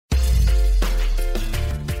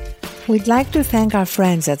We'd like to thank our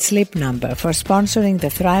friends at Sleep Number for sponsoring the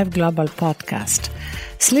Thrive Global podcast.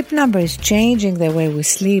 Sleep Number is changing the way we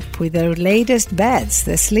sleep with their latest beds,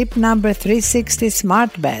 the Sleep Number 360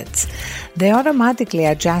 smart beds. They automatically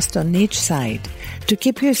adjust on each side to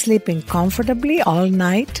keep you sleeping comfortably all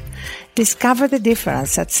night. Discover the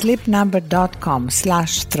difference at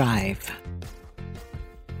sleepnumber.com/thrive.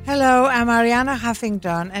 Hello, I'm Arianna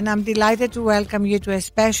Huffington, and I'm delighted to welcome you to a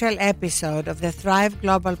special episode of the Thrive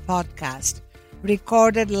Global podcast,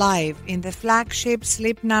 recorded live in the flagship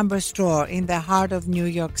Sleep Number store in the heart of New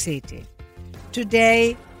York City.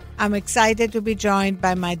 Today, I'm excited to be joined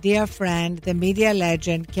by my dear friend, the media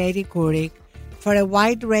legend Katie Couric, for a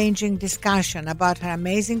wide-ranging discussion about her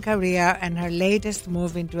amazing career and her latest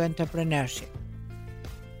move into entrepreneurship.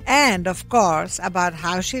 And, of course, about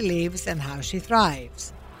how she lives and how she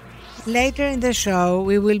thrives. Later in the show,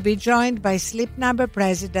 we will be joined by Sleep Number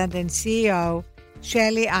President and CEO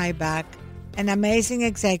Shelley Ibach, an amazing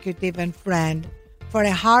executive and friend, for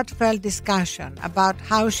a heartfelt discussion about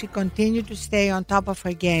how she continued to stay on top of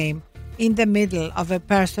her game in the middle of a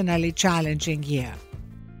personally challenging year.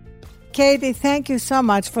 Katie, thank you so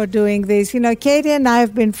much for doing this. You know, Katie and I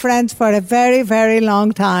have been friends for a very, very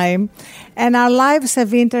long time, and our lives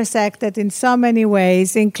have intersected in so many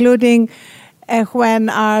ways, including when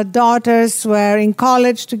our daughters were in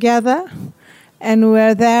college together, and we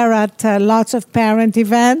were there at lots of parent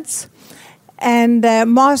events. And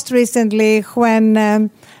most recently, when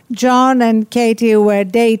John and Katie were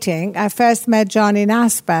dating, I first met John in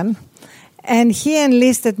Aspen, and he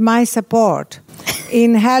enlisted my support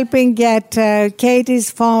in helping get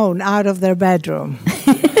Katie's phone out of their bedroom.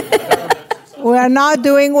 We're not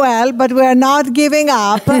doing well, but we're not giving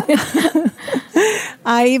up.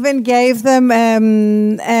 I even gave them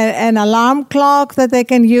an alarm clock that they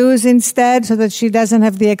can use instead so that she doesn't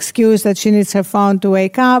have the excuse that she needs her phone to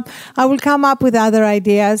wake up. I will come up with other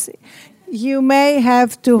ideas. You may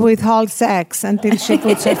have to withhold sex until she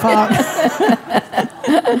puts her phone.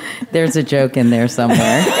 There's a joke in there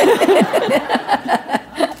somewhere.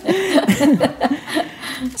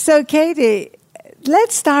 So, Katie,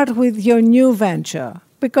 let's start with your new venture,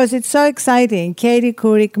 because it's so exciting, Katie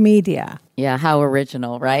Couric Media. Yeah, how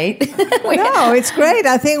original, right? No, it's great.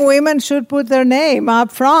 I think women should put their name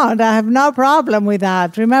up front. I have no problem with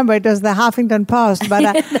that. Remember, it was the Huffington Post.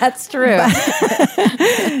 But That's true.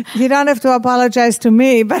 You don't have to apologize to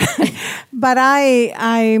me. But I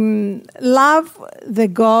love the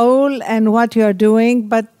goal and what you're doing.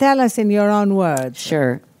 But tell us in your own words.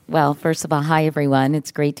 Sure. Well, first of all, hi, everyone.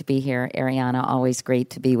 It's great to be here. Arianna, always great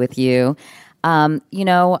to be with you.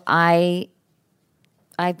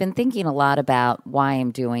 I've been thinking a lot about why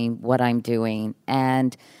I'm doing what I'm doing,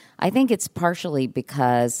 and I think it's partially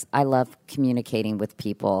because I love communicating with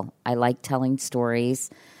people. I like telling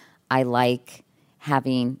stories. I like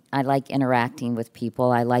interacting with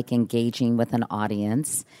people. I like engaging with an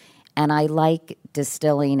audience, and I like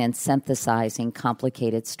distilling and synthesizing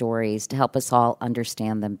complicated stories to help us all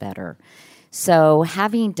understand them better. So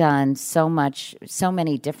having done so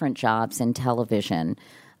many different jobs in television,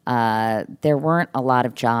 there weren't a lot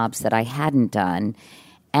of jobs that I hadn't done,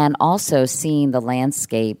 and also seeing the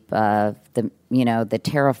landscape of the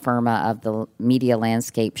terra firma of the media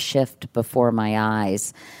landscape shift before my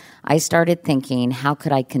eyes, I started thinking, how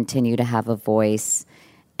could I continue to have a voice,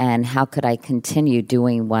 and how could I continue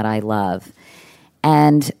doing what I love?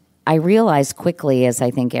 And I realized quickly, as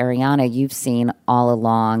I think, Arianna, you've seen all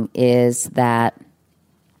along, is that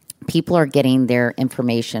people are getting their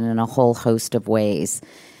information in a whole host of ways.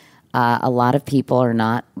 A lot of people are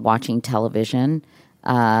not watching television.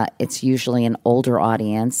 It's usually an older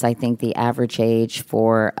audience. I think the average age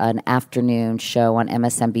for an afternoon show on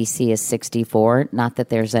MSNBC is 64. Not that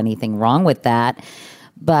there's anything wrong with that,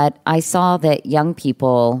 but I saw that young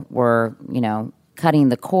people were, cutting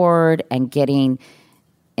the cord and getting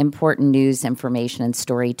important news, information, and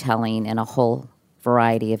storytelling in a whole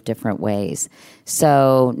variety of different ways.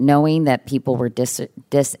 So knowing that people were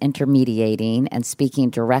disintermediating and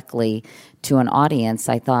speaking directly to an audience,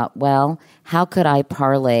 I thought, well, how could I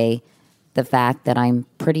parlay the fact that I'm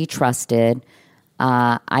pretty trusted,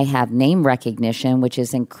 I have name recognition, which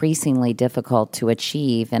is increasingly difficult to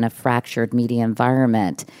achieve in a fractured media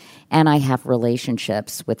environment, and I have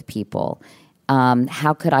relationships with people.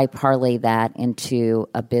 How could I parlay that into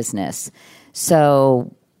a business?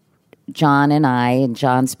 So John and I, and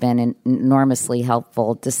John's been enormously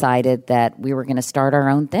helpful, decided that we were going to start our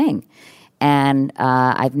own thing. And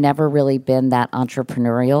I've never really been that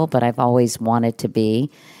entrepreneurial, but I've always wanted to be.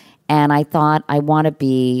 And I thought I want to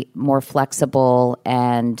be more flexible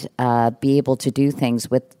and be able to do things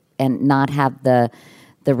with, and not have the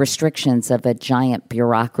the restrictions of a giant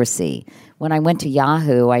bureaucracy. When I went to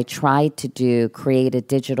Yahoo, I tried to create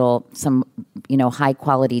some high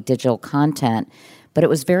quality digital content, but it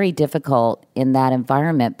was very difficult in that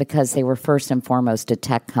environment because they were first and foremost a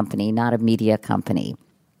tech company, not a media company.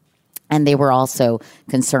 And they were also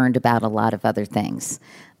concerned about a lot of other things,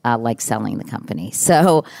 like selling the company.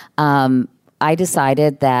 So I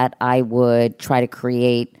decided that I would try to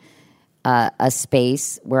create a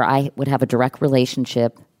space where I would have a direct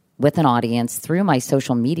relationship with an audience through my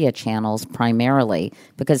social media channels primarily,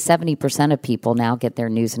 because 70% of people now get their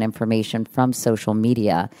news and information from social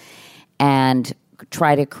media, and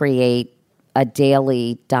try to create a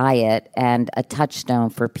daily diet and a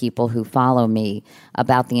touchstone for people who follow me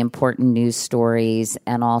about the important news stories,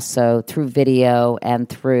 and also through video and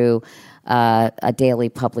through a daily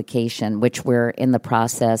publication, which we're in the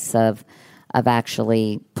process of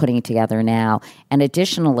actually putting together now. And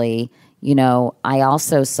additionally, I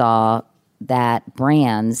also saw that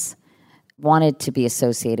brands wanted to be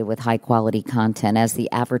associated with high-quality content as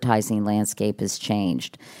the advertising landscape has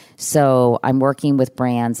changed. So I'm working with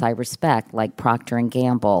brands I respect, like Procter &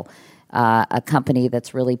 Gamble, a company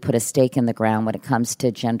that's really put a stake in the ground when it comes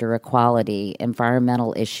to gender equality,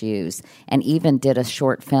 environmental issues, and even did a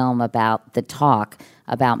short film about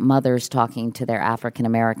about mothers talking to their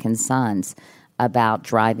African-American sons about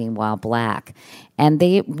driving while black. And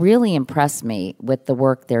they really impressed me with the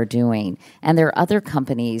work they're doing. And there are other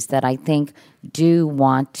companies that I think do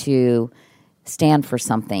want to stand for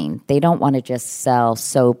something. They don't want to just sell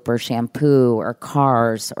soap or shampoo or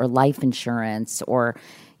cars or life insurance or,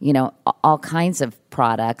 all kinds of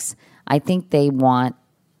products. I think they want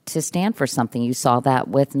to stand for something. You saw that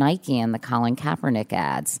with Nike and the Colin Kaepernick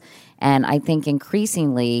ads. And I think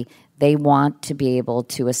increasingly they want to be able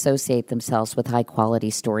to associate themselves with high-quality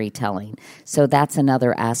storytelling. So that's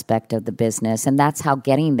another aspect of the business, and that's how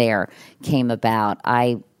getting there came about.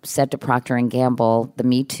 I said to Procter & Gamble, the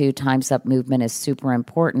Me Too Time's Up movement is super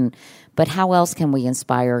important, but how else can we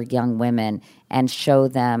inspire young women and show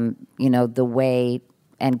them, the way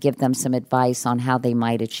and give them some advice on how they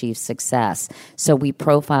might achieve success? So we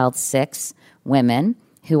profiled 6 women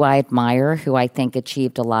who I admire, who I think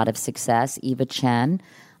achieved a lot of success: Eva Chen,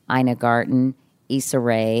 Ina Garten, Issa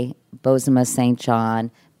Rae, Bozoma St.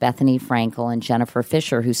 John, Bethany Frankel, and Jennifer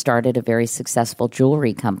Fisher, who started a very successful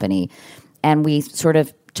jewelry company. And we sort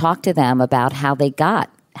of talked to them about how they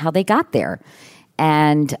got there.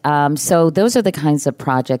 And so those are the kinds of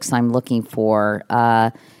projects I'm looking for,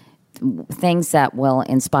 things that will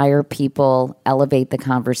inspire people, elevate the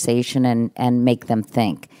conversation, and make them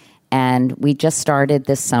think. And we just started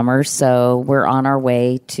this summer, so we're on our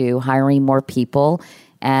way to hiring more people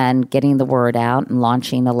and getting the word out and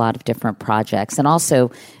launching a lot of different projects, and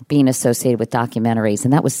also being associated with documentaries.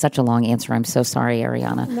 And that was such a long answer. I'm so sorry,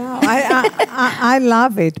 Ariana. No, I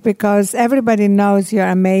love it, because everybody knows your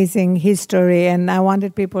amazing history, and I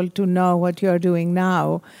wanted people to know what you're doing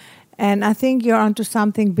now. And I think you're onto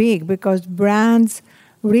something big, because brands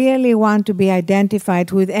really want to be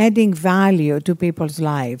identified with adding value to people's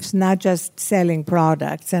lives, not just selling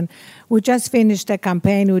products. And we just finished a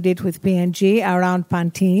campaign we did with P&G around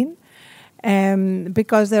Pantene,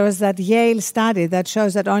 because there was that Yale study that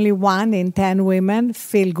shows that only 1 in 10 women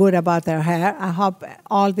feel good about their hair. I hope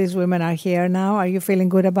all these women are here now. Are you feeling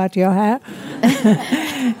good about your hair?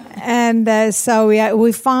 And so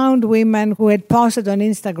we found women who had posted on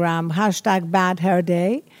Instagram,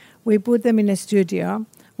 #BadHairDay. We put them in a studio.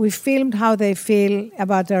 We filmed how they feel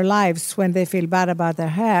about their lives when they feel bad about their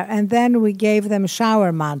hair. And then we gave them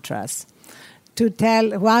shower mantras to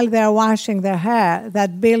tell while they're washing their hair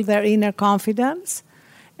that build their inner confidence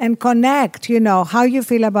and connect, how you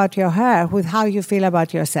feel about your hair with how you feel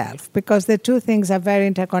about yourself. Because the two things are very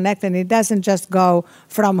interconnected. It doesn't just go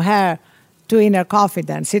from hair to inner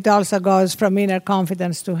confidence. It also goes from inner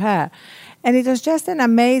confidence to hair. And it was just an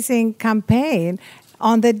amazing campaign.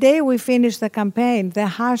 On the day we finished the campaign, the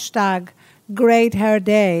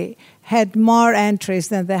 #GreatHairDay had more entries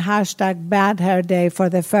than the #BadHairDay for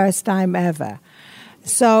the first time ever.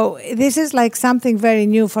 So this is like something very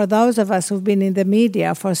new for those of us who've been in the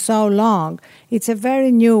media for so long. It's a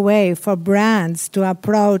very new way for brands to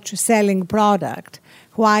approach selling product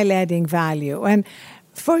while adding value. And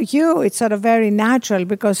for you, it's sort of very natural,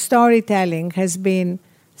 because storytelling has been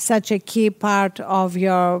such a key part of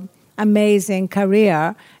your amazing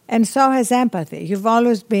career, and so has empathy. You've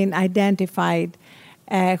always been identified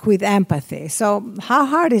with empathy. So how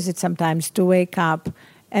hard is it sometimes to wake up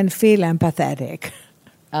and feel empathetic?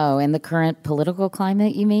 Oh, in the current political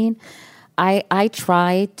climate, you mean? I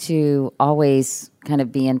try to always kind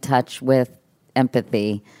of be in touch with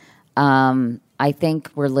empathy. I think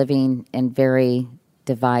we're living in very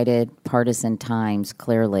divided, partisan times,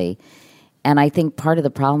 clearly. And I think part of the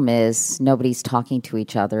problem is nobody's talking to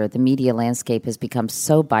each other. The media landscape has become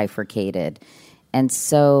so bifurcated and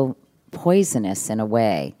so poisonous in a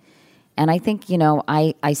way. And I think,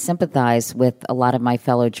 I sympathize with a lot of my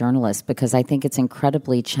fellow journalists because I think it's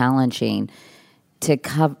incredibly challenging to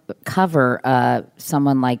cover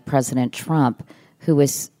someone like President Trump, who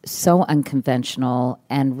is so unconventional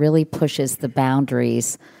and really pushes the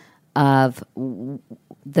boundaries of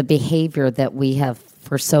the behavior that we have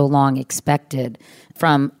for so long expected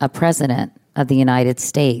from a president of the United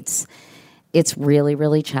States. It's really,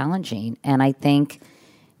 really challenging. And I think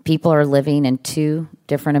people are living in two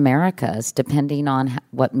different Americas depending on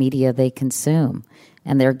what media they consume.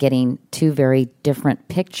 And they're getting two very different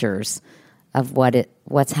pictures of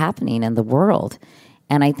what's happening in the world.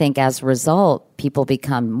 And I think as a result, people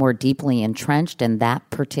become more deeply entrenched in that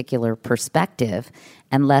particular perspective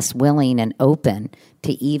and less willing and open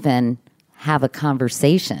to even have a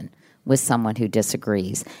conversation with someone who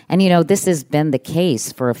disagrees. And, this has been the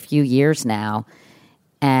case for a few years now.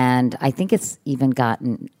 And I think it's even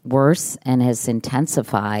gotten worse and has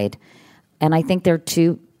intensified. And I think there are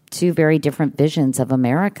two very different visions of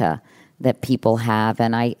America that people have.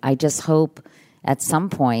 And I just hope at some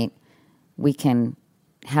point we can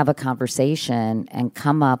have a conversation and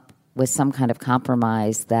come up with some kind of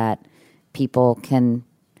compromise that people can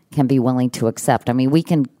be willing to accept. I mean, we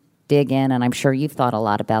can dig in, and I'm sure you've thought a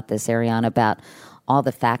lot about this, Ariana, about all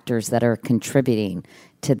the factors that are contributing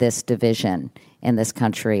to this division in this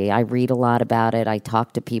country. I read a lot about it. I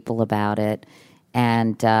talk to people about it.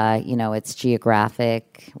 And, it's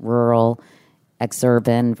geographic, rural,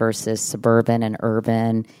 exurban versus suburban and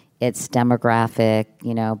urban. It's demographic.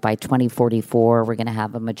 By 2044, we're going to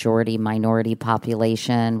have a majority-minority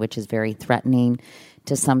population, which is very threatening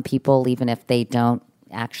to some people, even if they don't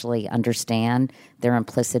actually understand their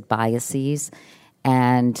implicit biases.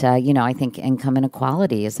 And, I think income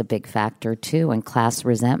inequality is a big factor, too, and class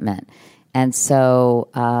resentment. And so,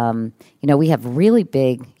 we have really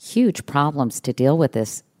big, huge problems to deal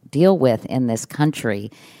with in this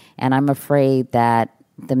country. And I'm afraid that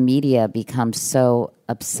the media becomes so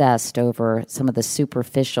obsessed over some of the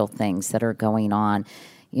superficial things that are going on,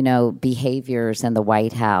 behaviors in the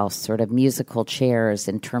White House, sort of musical chairs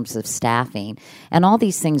in terms of staffing. And all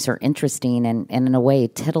these things are interesting and in a way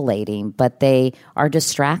titillating, but they are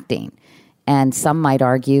distracting. And some might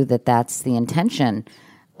argue that that's the intention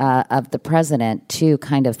of the president, to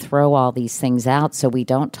kind of throw all these things out so we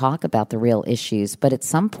don't talk about the real issues. But at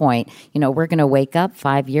some point, we're going to wake up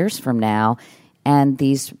 5 years from now, and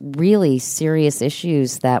these really serious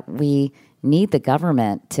issues that we need the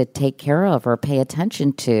government to take care of or pay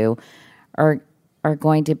attention to are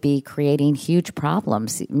going to be creating huge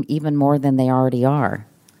problems, even more than they already are.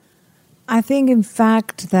 I think, in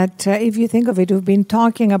fact, that if you think of it, we've been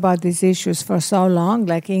talking about these issues for so long,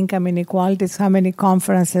 like income inequalities. How many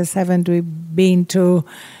conferences haven't we been to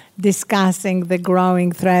discussing the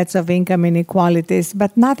growing threats of income inequalities?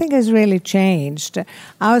 But nothing has really changed.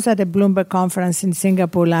 I was at a Bloomberg conference in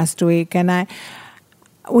Singapore last week, and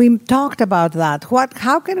we talked about that.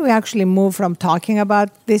 How can we actually move from talking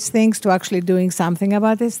about these things to actually doing something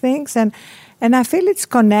about these things? And I feel it's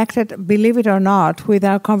connected, believe it or not, with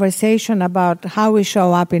our conversation about how we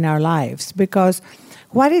show up in our lives. Because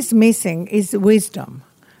what is missing is wisdom.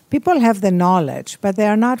 People have the knowledge, but they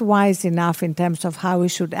are not wise enough in terms of how we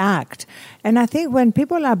should act. And I think when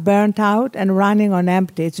people are burnt out and running on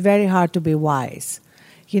empty, it's very hard to be wise.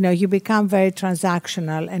 You become very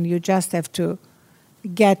transactional, and you just have to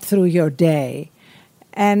get through your day.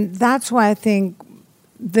 And that's why I think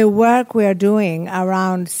the work we are doing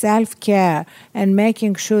around self-care and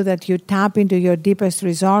making sure that you tap into your deepest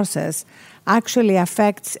resources actually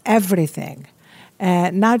affects everything,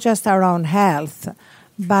 not just our own health,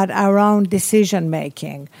 but our own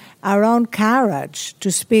decision-making, our own courage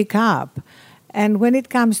to speak up. And when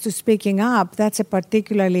it comes to speaking up, that's a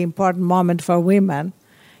particularly important moment for women.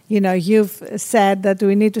 You've said that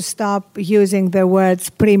we need to stop using the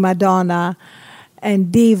words prima donna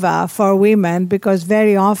and diva for women, because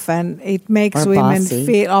very often it makes women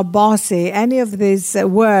feel, or bossy, any of these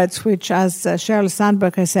words, which, as Sheryl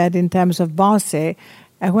Sandberg has said in terms of bossy,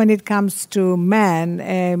 when it comes to men,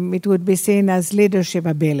 it would be seen as leadership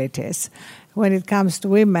abilities. When it comes to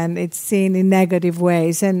women, it's seen in negative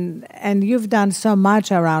ways. And you've done so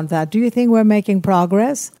much around that. Do you think we're making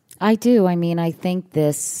progress? I do. I mean, I think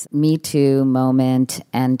this Me Too moment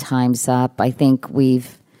and Time's Up, I think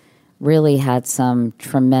we've really had some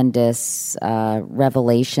tremendous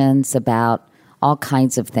revelations about all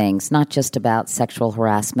kinds of things, not just about sexual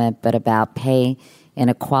harassment, but about pay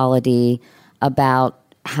inequality, about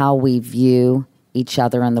how we view each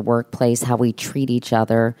other in the workplace, how we treat each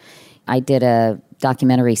other. I did a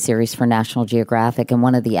documentary series for National Geographic, and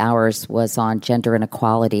one of the hours was on gender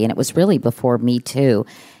inequality, and it was really before Me Too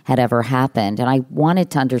had ever happened. And I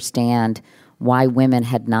wanted to understand why women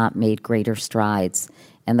had not made greater strides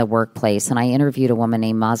in the workplace. And I interviewed a woman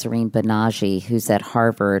named Mahzarin Banaji, who's at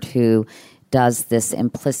Harvard, who does this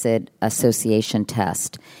implicit association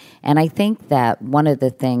test. And I think that one of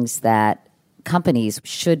the things that companies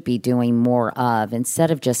should be doing more of,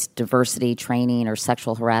 instead of just diversity training or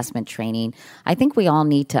sexual harassment training, I think we all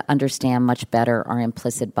need to understand much better our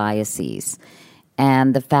implicit biases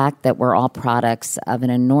and the fact that we're all products of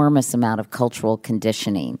an enormous amount of cultural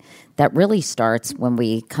conditioning that really starts when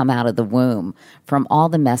we come out of the womb from all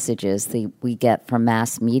the messages that we get from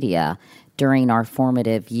mass media during our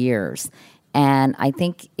formative years. And I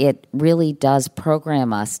think it really does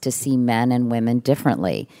program us to see men and women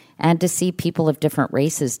differently and to see people of different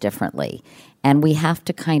races differently. And we have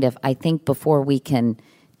to kind of, I think before we can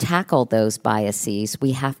tackle those biases,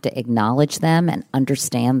 we have to acknowledge them and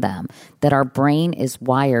understand them, that our brain is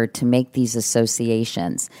wired to make these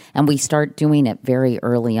associations. And we start doing it very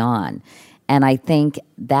early on. And I think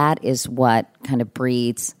that is what kind of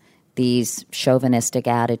breeds these chauvinistic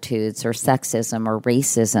attitudes or sexism or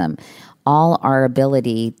racism. All our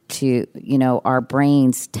ability to, our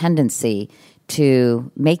brain's tendency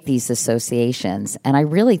to make these associations. And I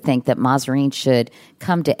really think that Mahzarin should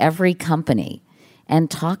come to every company and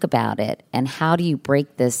talk about it. And how do you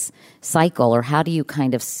break this cycle, or how do you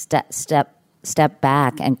kind of step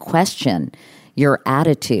back and question your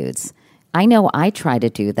attitudes? I know I try to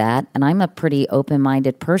do that, and I'm a pretty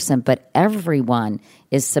open-minded person, but everyone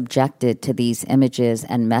is subjected to these images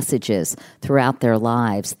and messages throughout their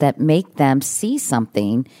lives that make them see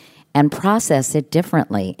something and process it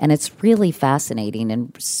differently. And it's really fascinating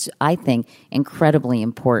and, I think, incredibly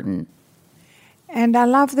important. And I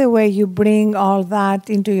love the way you bring all that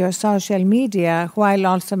into your social media while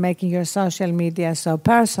also making your social media so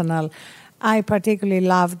personal. I particularly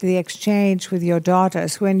loved the exchange with your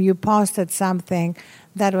daughters when you posted something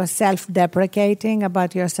that was self-deprecating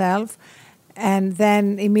about yourself, and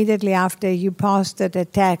then immediately after you posted a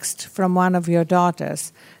text from one of your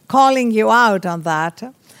daughters calling you out on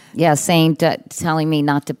that. Yeah, telling me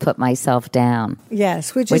not to put myself down.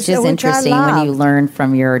 Yes, which is interesting when you learn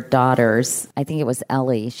from your daughters. I think it was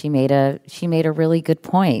Ellie. She made a really good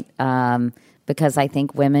point, because I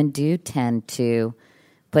think women do tend to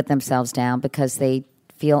put themselves down because they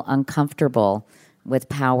feel uncomfortable with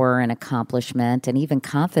power and accomplishment and even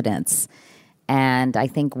confidence. And I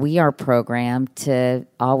think we are programmed to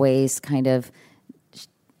always kind of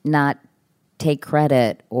not take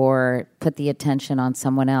credit or put the attention on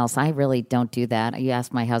someone else. I really don't do that. You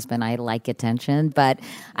ask my husband, I like attention, but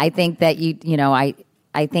I think that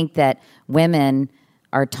I think that women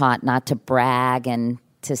are taught not to brag and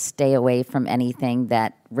to stay away from anything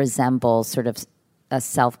that resembles sort of a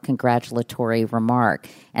self-congratulatory remark.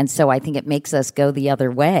 And so I think it makes us go the other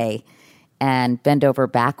way and bend over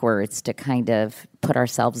backwards to kind of put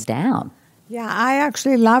ourselves down. Yeah, I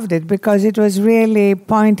actually loved it because it was really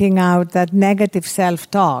pointing out that negative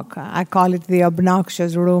self-talk, I call it the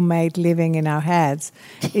obnoxious roommate living in our heads,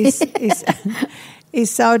 is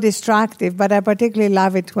so destructive. But I particularly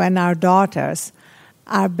love it when our daughters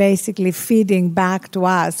are basically feeding back to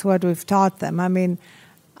us what we've taught them. I mean,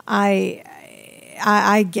 I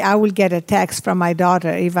will get a text from my daughter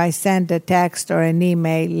if I send a text or an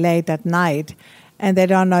email late at night and they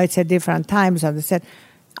don't know it's a different time zone. They said,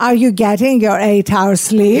 "Are you getting your 8 hours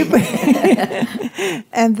sleep?"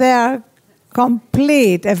 And they're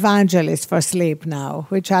complete evangelists for sleep now,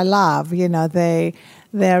 which I love.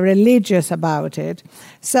 They're religious about it.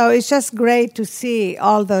 So it's just great to see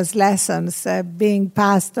all those lessons being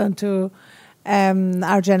passed on to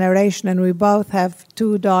our generation. And we both have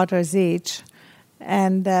 2 daughters each.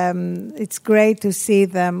 And it's great to see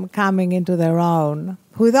them coming into their own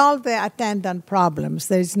with all the attendant problems.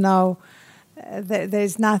 There's nothing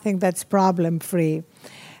that's problem-free.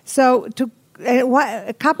 So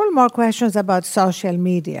a couple more questions about social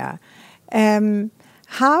media.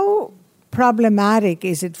 How problematic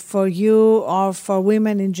is it for you or for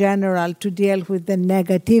women in general to deal with the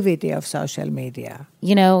negativity of social media?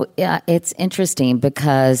 It's interesting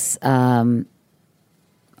because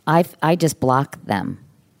I just block them.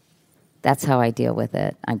 That's how I deal with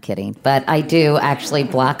it. I'm kidding. But I do actually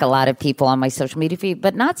block a lot of people on my social media feed,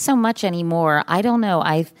 but not so much anymore. I don't know.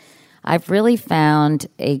 I've really found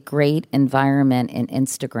a great environment in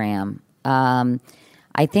Instagram.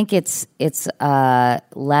 I think it's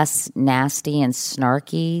less nasty and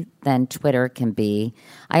snarky than Twitter can be.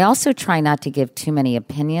 I also try not to give too many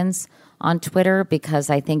opinions on Twitter because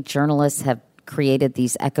I think journalists have created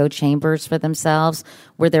these echo chambers for themselves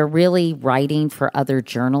where they're really writing for other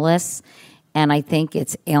journalists. And I think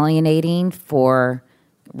it's alienating for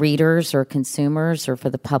readers or consumers or for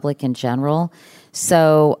the public in general.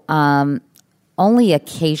 So only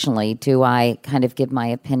occasionally do I kind of give my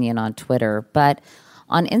opinion on Twitter. But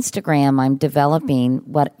on Instagram, I'm developing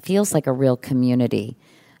what feels like a real community,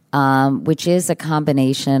 which is a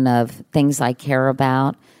combination of things I care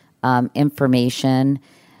about, information.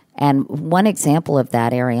 And one example of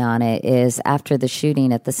that, Ariana, is after the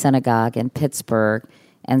shooting at the synagogue in Pittsburgh,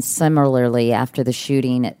 and similarly after the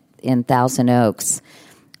shooting in Thousand Oaks,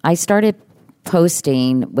 I started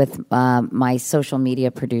posting with my social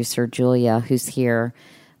media producer, Julia, who's here,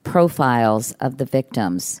 profiles of the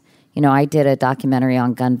victims. You know, I did a documentary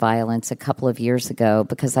on gun violence a couple of years ago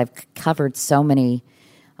because I've covered so many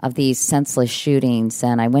of these senseless shootings,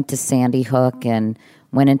 and I went to Sandy Hook and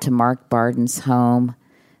went into Mark Barden's home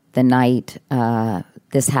the night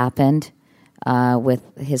this happened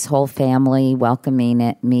with his whole family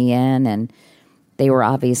welcoming me in, and they were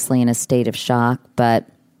obviously in a state of shock. But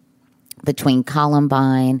between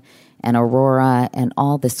Columbine and Aurora and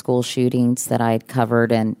all the school shootings that I had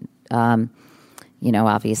covered and, you know,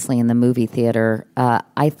 obviously in the movie theater,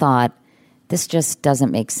 I thought this just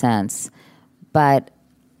doesn't make sense. But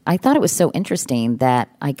I thought it was so interesting that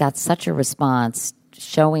I got such a response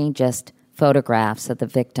showing just photographs of the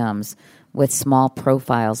victims with small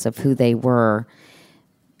profiles of who they were.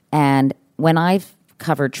 And when I've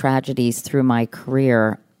covered tragedies through my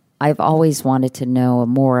career, I've always wanted to know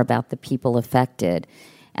more about the people affected.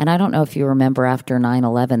 And I don't know if you remember after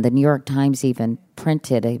 9/11, the New York Times even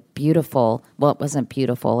printed a beautiful, well, it wasn't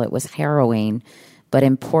beautiful, it was harrowing, but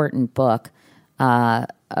important book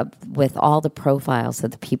with all the profiles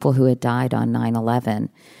of the people who had died on 9/11.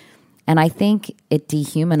 And I think it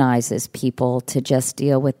dehumanizes people to just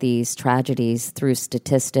deal with these tragedies through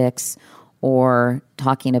statistics or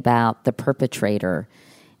talking about the perpetrator.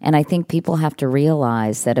 And I think people have to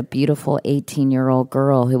realize that a beautiful 18-year-old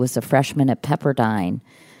girl who was a freshman at Pepperdine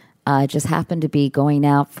just happened to be going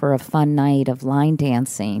out for a fun night of line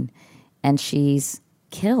dancing, and she's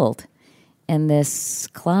killed in this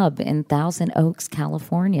club in Thousand Oaks,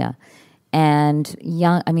 California. And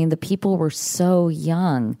young, I mean, the people were so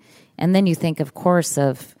young. And then you think, of course,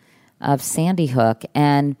 of Sandy Hook.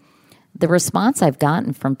 And the response I've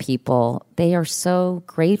gotten from people, they are so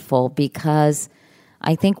grateful because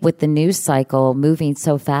I think with the news cycle moving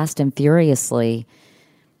so fast and furiously,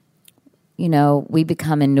 you know, we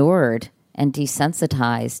become inured and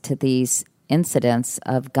desensitized to these incidents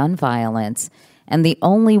of gun violence. And the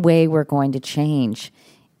only way we're going to change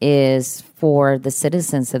is for the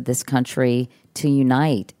citizens of this country to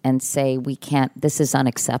unite and say, we can't, this is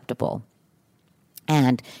unacceptable.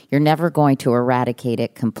 And you're never going to eradicate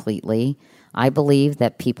it completely. I believe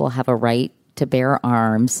that people have a right to bear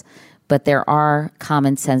arms, but there are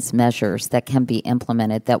common sense measures that can be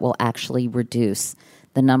implemented that will actually reduce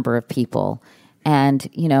the number of people. And,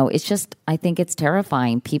 you know, it's just, I think it's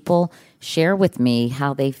terrifying. People share with me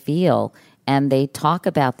how they feel, and they talk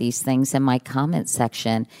about these things in my comment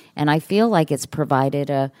section. And I feel like it's provided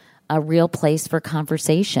a real place for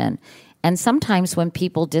conversation. And sometimes when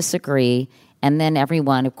people disagree, and then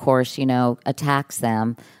everyone, of course, you know, attacks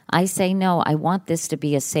them, I say, no, I want this to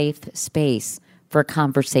be a safe space for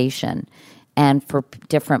conversation and for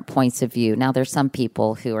different points of view. Now, there's some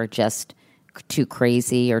people who are just too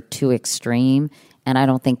crazy or too extreme, and I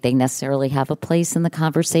don't think they necessarily have a place in the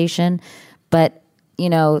conversation. But, you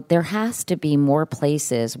know, there has to be more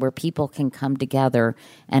places where people can come together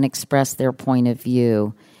and express their point of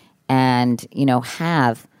view and, you know,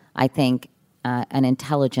 have, I think, an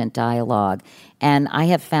intelligent dialogue. And I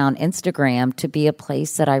have found Instagram to be a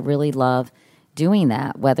place that I really love doing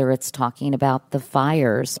that, whether it's talking about the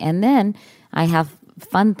fires. And then I have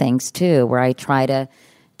fun things, too, where I try to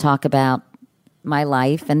talk about my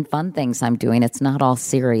life and fun things I'm doing. It's not all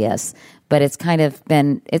serious, but it's kind of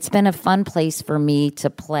been a fun place for me to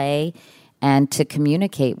play and to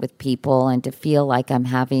communicate with people and to feel like I'm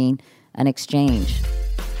having an exchange.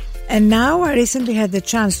 And now I recently had the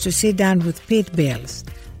chance to sit down with Pete Bills,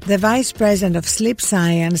 the Vice President of Sleep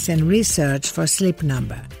Science and Research for Sleep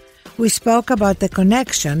Number. We spoke about the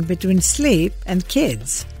connection between sleep and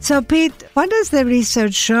kids. So, Pete, what does the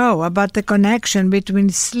research show about the connection between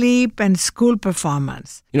sleep and school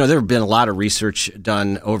performance? You know, there have been a lot of research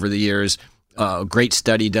done over the years, A great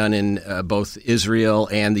study done in both Israel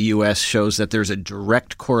and the U.S. shows that there's a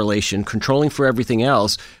direct correlation, controlling for everything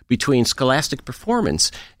else, between scholastic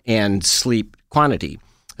performance and sleep quantity.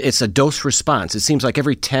 It's a dose response. It seems like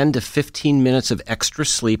every 10 to 15 minutes of extra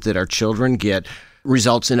sleep that our children get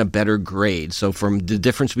results in a better grade. So from the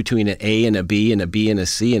difference between an A and a B and a B and a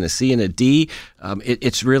C and a C and a D,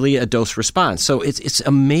 it's really a dose response. So it's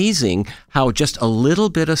amazing how just a little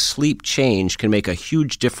bit of sleep change can make a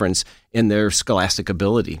huge difference in their scholastic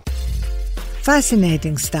ability.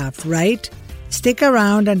 Fascinating stuff, right? Stick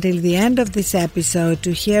around until the end of this episode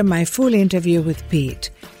to hear my full interview with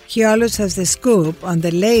Pete. He always has the scoop on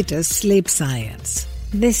the latest sleep science.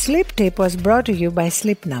 This sleep tip was brought to you by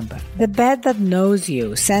Sleep Number, the bed that knows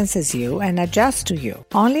you, senses you, and adjusts to you.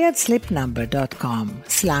 Only at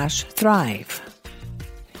sleepnumber.com/thrive.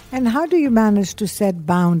 And how do you manage to set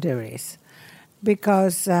boundaries?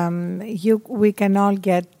 Because we can all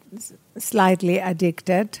get slightly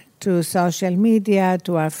addicted to social media,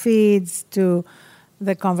 to our feeds, to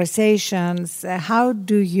the conversations. How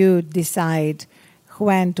do you decide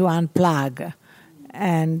when to unplug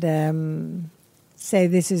and say,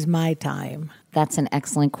 this is my time? That's an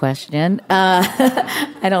excellent question.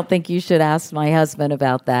 I don't think you should ask my husband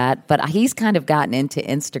about that, but he's kind of gotten into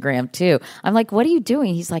Instagram too. I'm like, what are you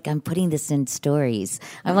doing? He's like, I'm putting this in stories.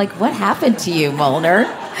 I'm like, what happened to you, Molnar?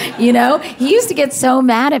 You know, he used to get so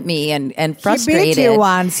mad at me and frustrated. He beat you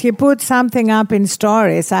once. He put something up in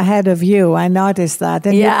stories ahead of you. I noticed that.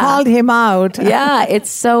 And you called him out. Yeah,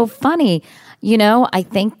 it's so funny. You know, I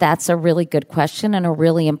think that's a really good question and a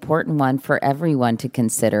really important one for everyone to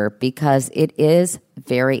consider because it is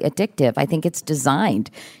very addictive. I think it's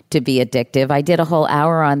designed to be addictive. I did a whole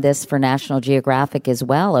hour on this for National Geographic as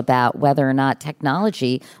well about whether or not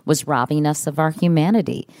technology was robbing us of our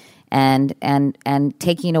humanity and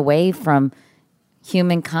taking away from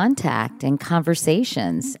human contact and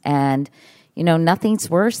conversations. And, you know, nothing's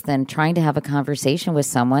worse than trying to have a conversation with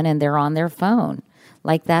someone and they're on their phone.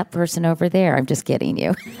 Like that person over there. I'm just kidding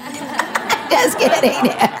you. Just kidding.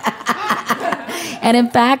 And in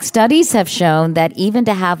fact, studies have shown that even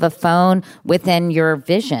to have a phone within your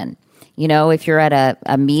vision, you know, if you're at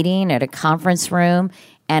a meeting, at a conference room,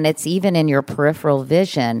 and it's even in your peripheral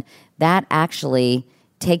vision, that actually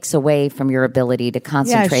takes away from your ability to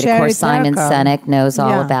concentrate. Of course, Simon Sinek knows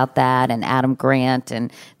all about that, and Adam Grant,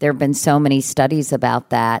 and there have been so many studies about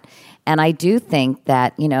that. And I do think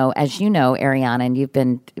that, you know, as you know, Ariana, and you've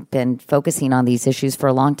been focusing on these issues for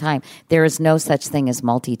a long time, there is no such thing as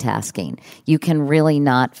multitasking. You can really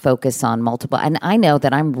not focus on multiple. And I know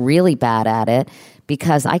that I'm really bad at it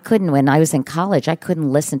because when I was in college, I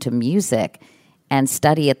couldn't listen to music and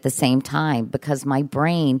study at the same time because my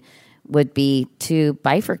brain would be too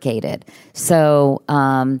bifurcated. So,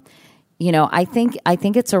 you know, I think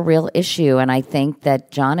it's a real issue, and I think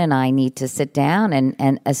that John and I need to sit down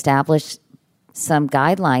and establish some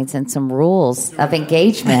guidelines and some rules of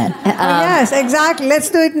engagement. Yes, exactly.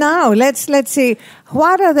 Let's do it now. Let's see.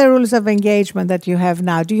 What are the rules of engagement that you have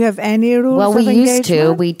now? Do you have any rules of engagement? Well, we used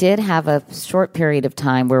to. We did have a short period of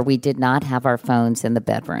time where we did not have our phones in the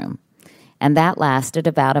bedroom. And that lasted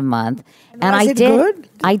about a month. And was it good?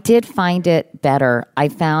 I did find it better. I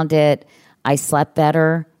slept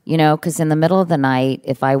better. You know, because in the middle of the night,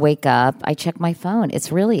 if I wake up, I check my phone.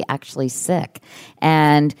 It's really actually sick.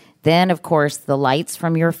 And then, of course, the lights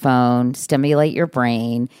from your phone stimulate your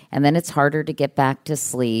brain, and then it's harder to get back to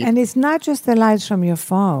sleep. And it's not just the lights from your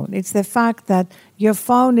phone. It's the fact that your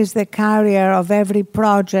phone is the carrier of every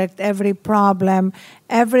project, every problem,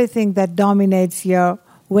 everything that dominates your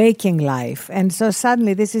waking life. And so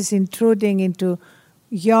suddenly this is intruding into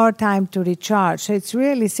your time to recharge. So it's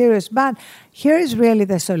really serious. But here is really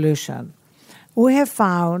the solution. We have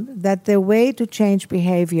found that the way to change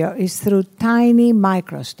behavior is through tiny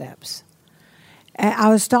micro steps. I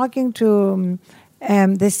was talking to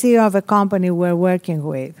the CEO of a company we're working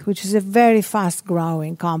with, which is a very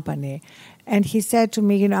fast-growing company. And he said to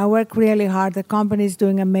me, you know, I work really hard. The company is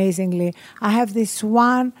doing amazingly. I have this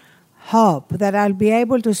one hope that I'll be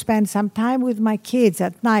able to spend some time with my kids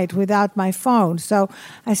at night without my phone. So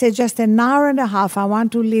I said, just an hour and a half. I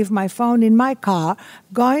want to leave my phone in my car,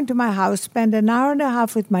 go into my house, spend an hour and a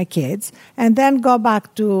half with my kids, and then go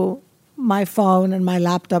back to my phone and my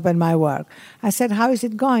laptop and my work. I said, how is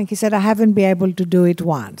it going? He said, I haven't been able to do it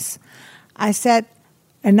once. I said,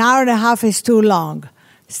 an hour and a half is too long.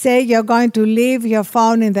 Say you're going to leave your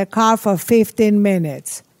phone in the car for 15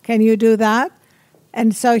 minutes. Can you do that?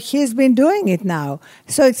 And so he's been doing it now.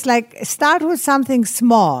 So it's like, start with something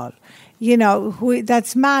small, you know,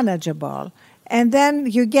 that's manageable. And then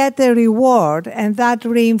you get the reward, and that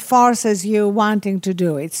reinforces you wanting to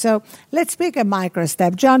do it. So let's pick a micro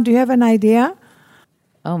step. John, do you have an idea?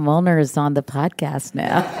 Oh, Molnar is on the podcast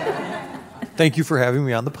now. Thank you for having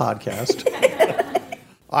me on the podcast.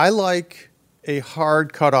 I like a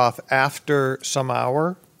hard cutoff after some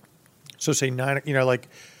hour. So say 9, like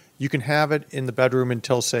you can have it in the bedroom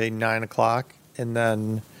until say 9 o'clock, and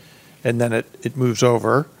then it moves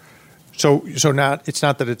over. So it's not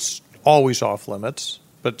that it's always off limits,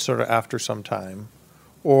 but sort of after some time.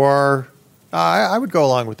 Or I would go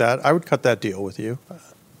along with that. I would cut that deal with you,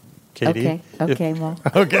 Katie. Okay, well.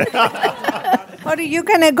 Okay. Or you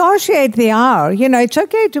can negotiate the hour. It's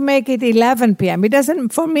okay to make it 11 p.m. It doesn't,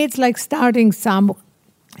 for me, it's like starting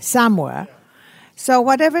somewhere. So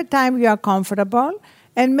whatever time you are comfortable,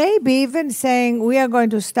 and maybe even saying we are going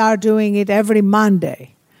to start doing it every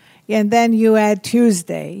Monday. And then you add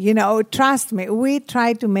Tuesday. Trust me, we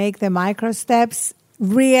try to make the micro steps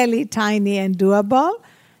really tiny and doable.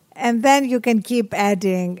 And then you can keep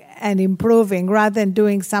adding and improving rather than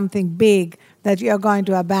doing something big that you're going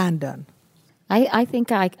to abandon. I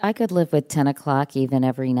think I could live with 10 o'clock even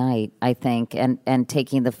every night, I think, and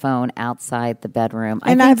taking the phone outside the bedroom.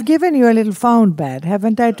 I've given you a little phone bed,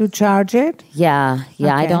 haven't I, to charge it? Yeah. Okay.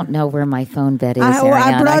 I don't know where my phone bed is,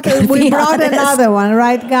 we brought another one,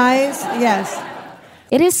 right, guys? Yes.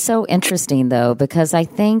 It is so interesting, though, because I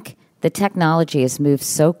think the technology has moved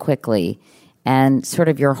so quickly, and sort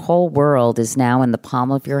of your whole world is now in the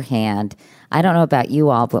palm of your hand. I don't know about you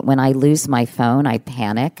all, but when I lose my phone, I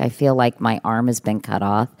panic. I feel like my arm has been cut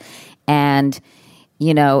off. And,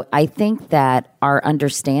 I think that our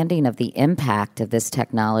understanding of the impact of this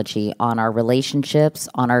technology on our relationships,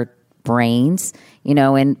 on our brains,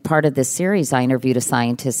 in part of this series, I interviewed a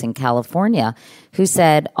scientist in California who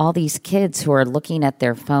said all these kids who are looking at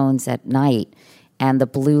their phones at night and the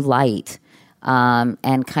blue light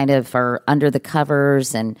and kind of are under the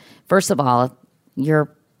covers. And first of all,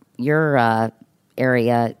 your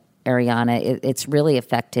area, Ariana, it's really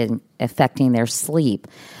affecting their sleep.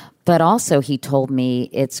 But also, he told me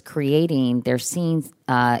they're seeing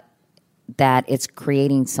that it's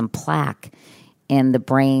creating some plaque in the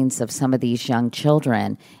brains of some of these young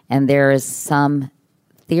children. And there is some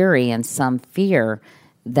theory and some fear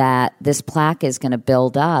that this plaque is going to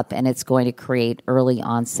build up and it's going to create early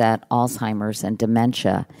onset Alzheimer's and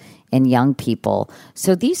dementia in young people.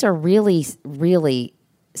 So these are really, really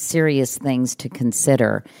serious things to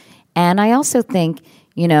consider. And I also think,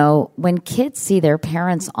 when kids see their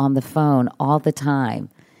parents on the phone all the time,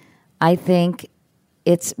 I think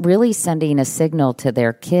it's really sending a signal to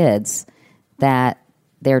their kids that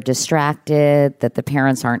they're distracted, that the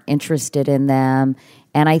parents aren't interested in them.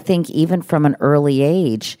 And I think even from an early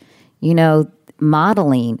age,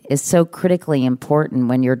 modeling is so critically important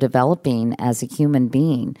when you're developing as a human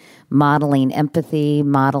being. Modeling empathy,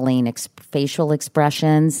 modeling facial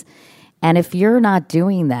expressions. And if you're not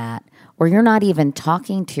doing that, or you're not even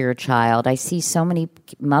talking to your child, I see so many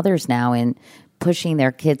mothers now pushing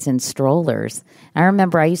their kids in strollers. I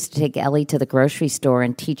remember I used to take Ellie to the grocery store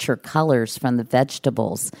and teach her colors from the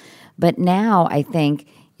vegetables. But now I think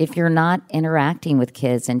if you're not interacting with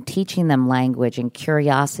kids and teaching them language and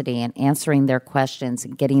curiosity and answering their questions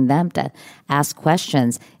and getting them to ask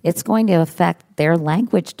questions, it's going to affect their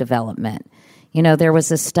language development. There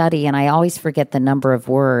was a study, and I always forget the number of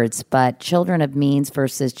words, but children of means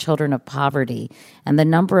versus children of poverty, and the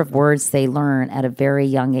number of words they learn at a very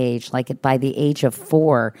young age, like by the age of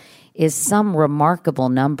 4, is some remarkable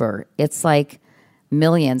number. It's like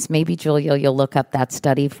millions. Maybe, Julia, you'll look up that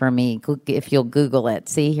study for me if you'll Google it.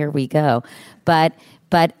 See, here we go. But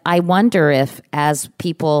I wonder if as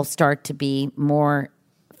people start to be more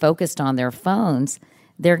focused on their phones,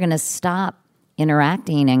 they're going to stop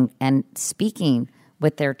interacting and speaking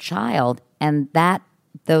with their child, and that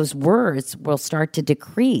those words will start to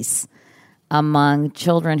decrease among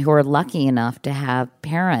children who are lucky enough to have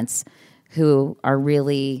parents who are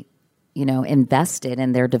really, invested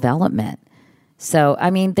in their development. So,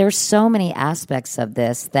 there's so many aspects of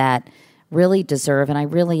this that really deserve, and I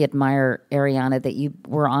really admire, Ariana, that you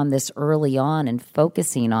were on this early on and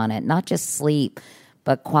focusing on it, not just sleep,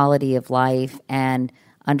 but quality of life and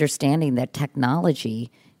understanding that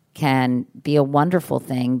technology can be a wonderful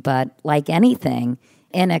thing, but like anything,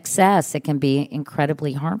 in excess, it can be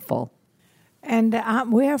incredibly harmful. And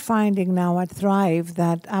we are finding now at Thrive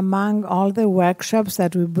that among all the workshops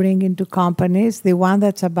that we bring into companies, the one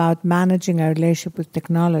that's about managing our relationship with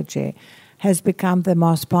technology has become the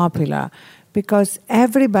most popular because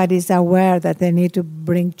everybody's aware that they need to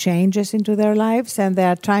bring changes into their lives and they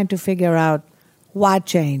are trying to figure out what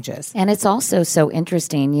changes? And it's also so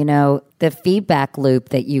interesting, the feedback loop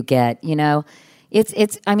that you get,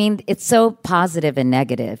 it's so positive and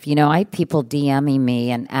negative. I have people DMing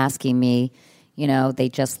me and asking me, they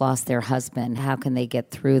just lost their husband. How can they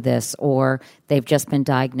get through this? Or they've just been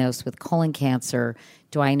diagnosed with colon cancer.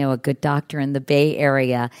 Do I know a good doctor in the Bay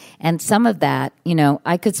Area? And some of that,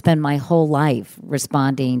 I could spend my whole life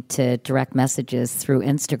responding to direct messages through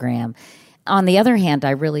Instagram. On the other hand, I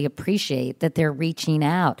really appreciate that they're reaching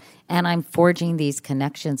out and I'm forging these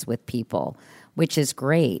connections with people, which is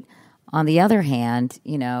great. On the other hand,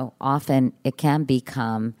 often it can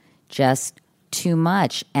become just too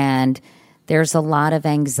much and there's a lot of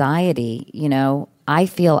anxiety. I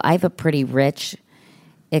feel I have a pretty rich,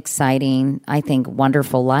 exciting, I think,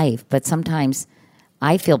 wonderful life, but sometimes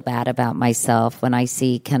I feel bad about myself when I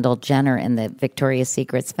see Kendall Jenner in the Victoria's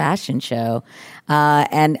Secret's fashion show.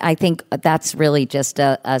 And I think that's really just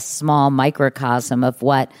a small microcosm of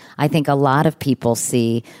what I think a lot of people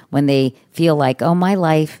see when they feel like, oh, my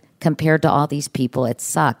life compared to all these people, it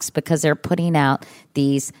sucks, because they're putting out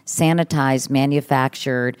these sanitized,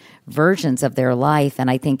 manufactured versions of their life.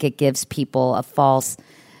 And I think it gives people a false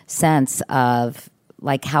sense of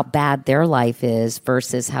like how bad their life is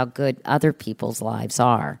versus how good other people's lives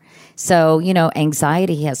are. So,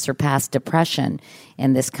 anxiety has surpassed depression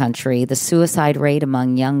in this country. The suicide rate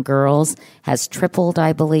among young girls has tripled,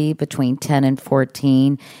 I believe, between 10 and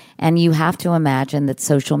 14. And you have to imagine that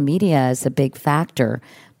social media is a big factor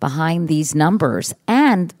behind these numbers.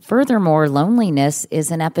 And furthermore, loneliness is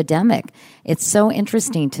an epidemic. It's so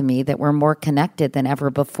interesting to me that we're more connected than ever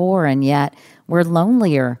before, and yet we're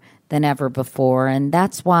lonelier than ever before. And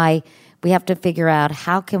that's why we have to figure out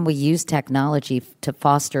how can we use technology to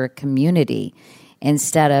foster a community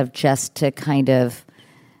instead of just to kind of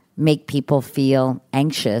make people feel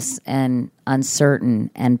anxious and uncertain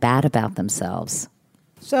and bad about themselves.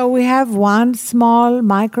 So we have one small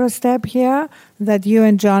micro step here that you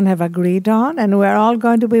and John have agreed on, and we're all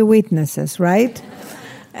going to be witnesses, right?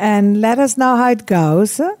 And let us know how it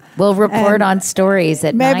goes. We'll report on stories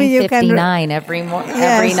at 9:59 every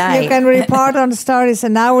night. You can report on stories,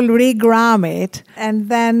 and I will regram it and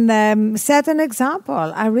then set an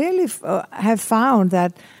example. I really have found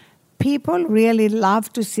that people really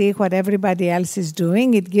love to see what everybody else is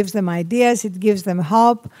doing. It gives them ideas. It gives them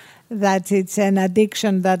hope that it's an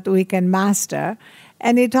addiction that we can master.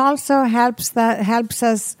 And it also helps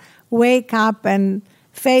us wake up and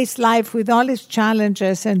face life with all its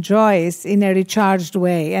challenges and joys in a recharged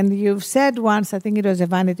way. And you've said once, I think it was a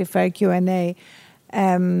Vanity Fair Q&A,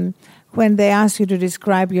 when they asked you to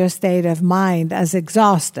describe your state of mind as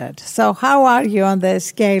exhausted. So how are you on the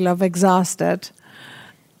scale of exhausted?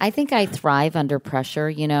 I think I thrive under pressure.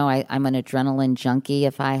 I'm an adrenaline junkie.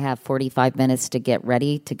 If I have 45 minutes to get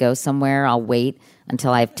ready to go somewhere, I'll wait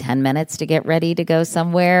until I have 10 minutes to get ready to go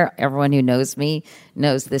somewhere. Everyone who knows me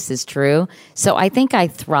knows this is true. So I think I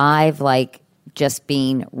thrive like just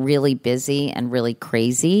being really busy and really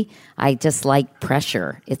crazy. I just like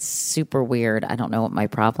pressure. It's super weird. I don't know what my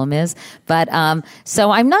problem is, but so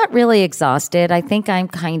I'm not really exhausted. I think I'm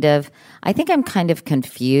kind of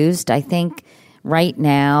confused. I think right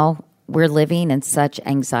now we're living in such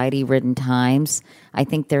anxiety-ridden times. I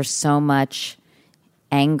think there's so much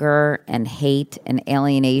anger and hate and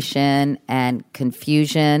alienation and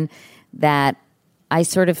confusion that I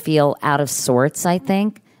sort of feel out of sorts, I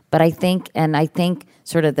think. But I think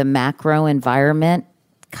sort of the macro environment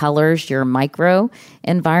colors your micro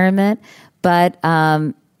environment. But,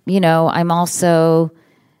 I'm also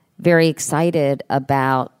very excited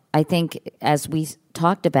about, I think, as we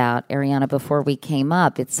talked about, Ariana, before we came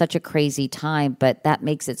up, it's such a crazy time, but that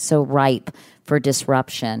makes it so ripe for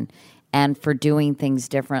disruption and for doing things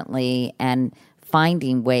differently and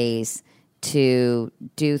finding ways to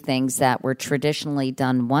do things that were traditionally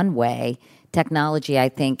done one way. Technology, I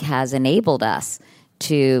think, has enabled us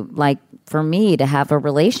to, like, for me, to have a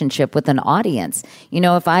relationship with an audience.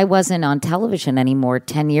 If I wasn't on television anymore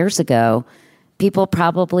 10 years ago, people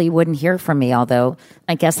probably wouldn't hear from me, although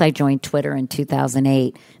I guess I joined Twitter in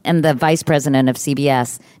 2008. And the vice president of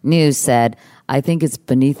CBS News said, I think it's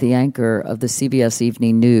beneath the anchor of the CBS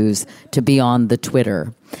Evening News to be on the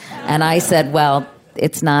Twitter. And I said, well,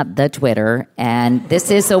 it's not the Twitter, and this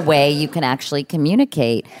is a way you can actually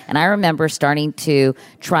communicate. And I remember starting to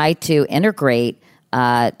try to integrate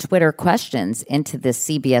Twitter questions into the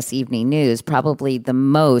CBS Evening News, probably the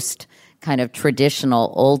most kind of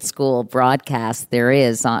traditional old school broadcast there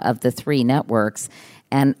is of the three networks.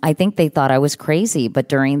 And I think they thought I was crazy. But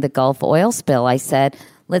during the Gulf oil spill, I said,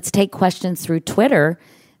 let's take questions through Twitter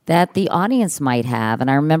that the audience might have. And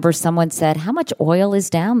I remember someone said, how much oil is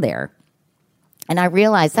down there? And I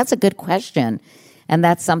realized that's a good question. And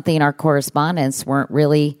that's something our correspondents weren't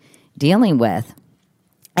really dealing with.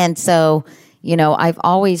 And so, I've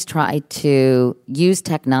always tried to use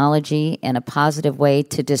technology in a positive way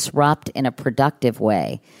to disrupt in a productive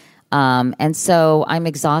way. And so I'm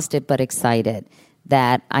exhausted but excited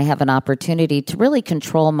that I have an opportunity to really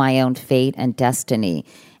control my own fate and destiny,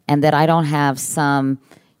 and that I don't have some,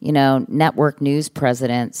 network news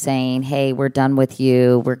president saying, hey, we're done with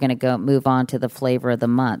you. We're going to go move on to the flavor of the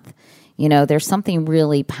month. There's something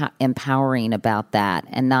really empowering about that,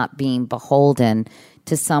 and not being beholden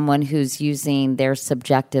to someone who's using their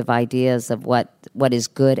subjective ideas of what is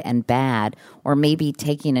good and bad, or maybe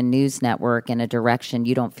taking a news network in a direction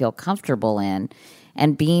you don't feel comfortable in,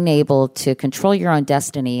 and being able to control your own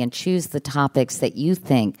destiny and choose the topics that you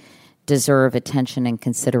think deserve attention and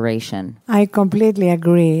consideration. I completely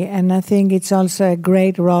agree. And I think it's also a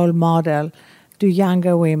great role model to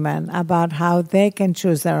younger women about how they can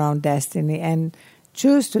choose their own destiny and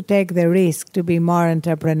choose to take the risk to be more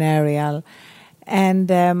entrepreneurial.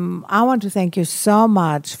 And I want to thank you so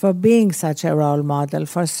much for being such a role model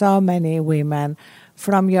for so many women,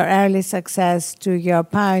 from your early success to your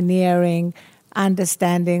pioneering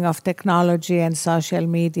understanding of technology and social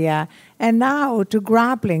media, and now to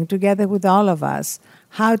grappling together with all of us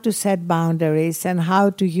how to set boundaries and how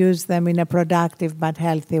to use them in a productive but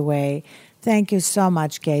healthy way. Thank you so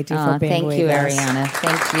much, Katie, for being with us. Thank you, Ariana.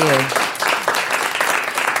 Thank you.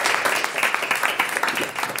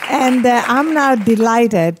 And I'm now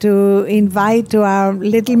delighted to invite to our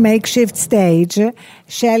little makeshift stage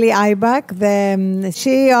Shelley Eibach, the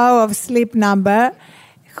CEO of Sleep Number,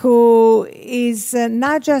 who is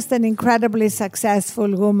not just an incredibly successful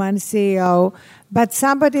woman CEO, but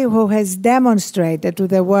somebody who has demonstrated to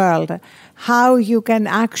the world how you can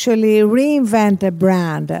actually reinvent a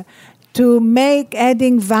brand to make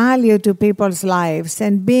adding value to people's lives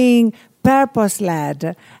and being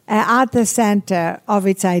purpose-led at the center of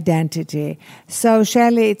its identity. So,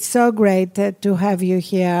 Shelley, it's so great to have you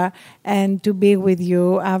here and to be with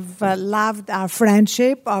you. I've loved our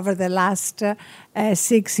friendship over the last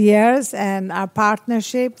 6 years, and our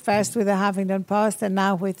partnership, first with the Huffington Post and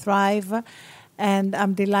now with Thrive. And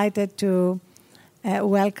I'm delighted to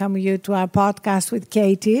welcome you to our podcast with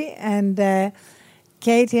Katie. And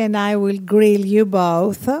Katie and I will grill you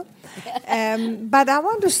both. But I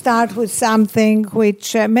want to start with something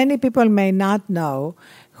which many people may not know,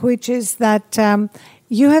 which is that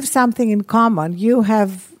you have something in common. You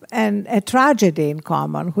have a tragedy in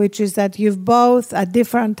common, which is that you've both at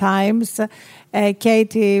different times,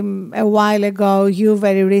 Katie a while ago, you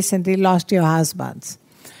very recently lost your husbands.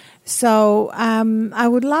 So I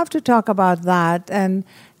would love to talk about that. And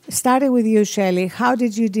starting with you, Shelley, how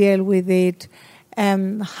did you deal with it?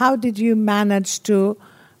 How did you manage to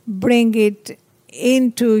bring it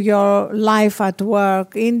into your life at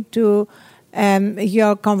work, into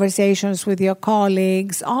your conversations with your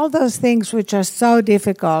colleagues, all those things which are so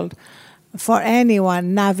difficult for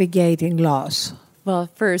anyone navigating loss? Well,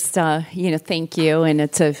 first, thank you, and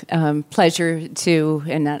it's a pleasure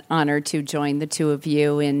and an honor to join the two of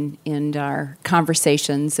you in our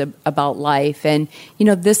conversations about life. And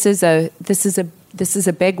this is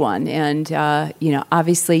a big one, and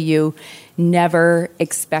obviously you never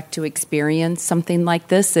expect to experience something like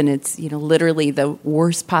this, and it's literally the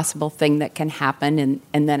worst possible thing that can happen,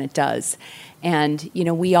 and then it does. And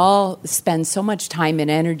we all spend so much time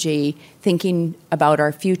and energy thinking about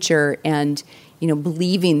our future and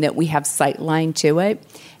believing that we have sight line to it.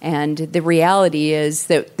 And the reality is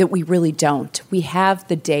that we really don't. We have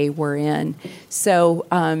the day we're in. So,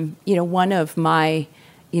 one of my,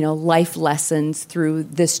 life lessons through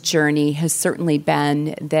this journey has certainly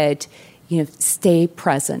been that, stay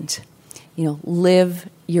present. Live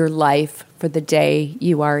your life for the day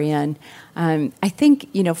you are in. I think,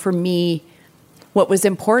 for me, what was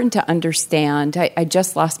important to understand, I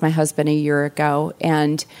just lost my husband a year ago,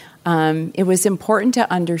 and it was important to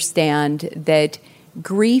understand that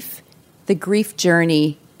the grief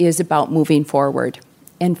journey is about moving forward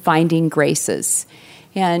and finding graces.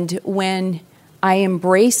 And when I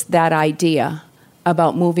embraced that idea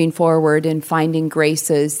about moving forward and finding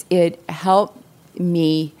graces, it helped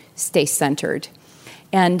me stay centered.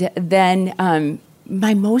 And then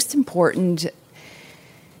my most important,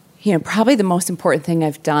 probably the most important thing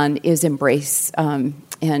I've done is embrace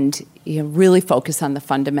and really focus on the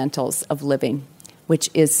fundamentals of living, which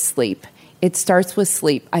is sleep. It starts with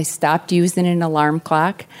sleep. I stopped using an alarm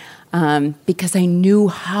clock because I knew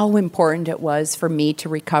how important it was for me to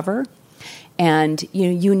recover. And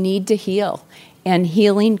you need to heal. And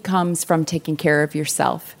healing comes from taking care of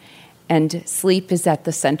yourself. And sleep is at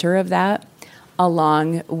the center of that.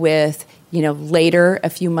 along with, later, a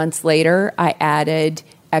few months later, I added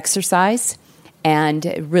exercise and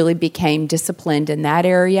really became disciplined in that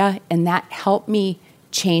area. And that helped me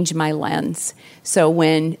change my lens. So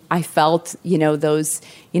when I felt, those,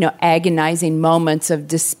 agonizing moments of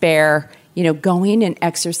despair, going and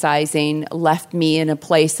exercising left me in a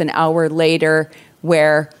place an hour later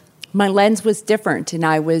where my lens was different and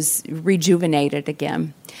I was rejuvenated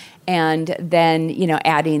again. And then,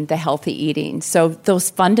 adding the healthy eating. So those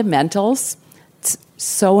fundamentals, it's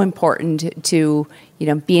so important to,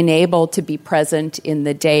 being able to be present in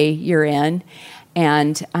the day you're in.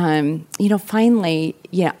 And, finally,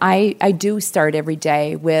 I do start every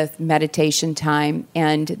day with meditation time,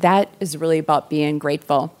 and that is really about being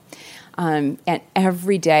grateful. And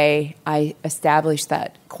every day I establish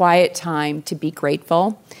that quiet time to be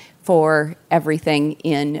grateful for everything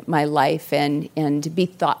in my life and to be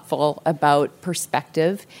thoughtful about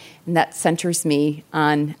perspective. And that centers me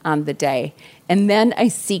on the day. And then I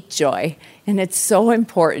seek joy. And it's so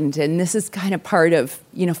important. And this is kind of part of,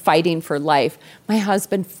 fighting for life. My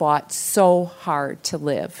husband fought so hard to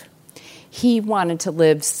live. He wanted to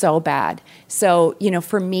live so bad. So,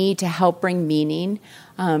 for me to help bring meaning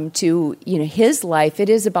to, his life, it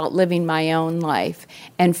is about living my own life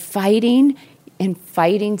and fighting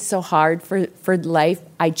so hard for life.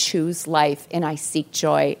 I choose life and I seek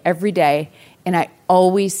joy every day, and I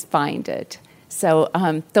always find it. So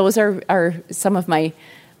those are some of my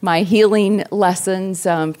healing lessons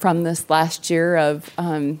from this last year of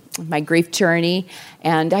my grief journey.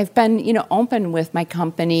 And I've been, open with my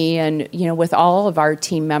company and, with all of our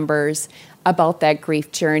team members about that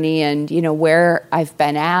grief journey and, where I've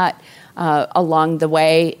been at along the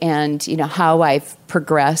way and, how I've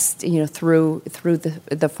progressed, through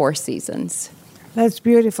the 4 seasons. That's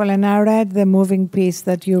beautiful. And I read the moving piece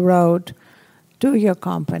that you wrote to your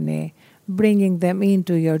company, bringing them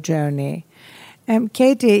into your journey.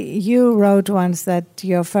 Katie, you wrote once that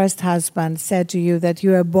your first husband said to you that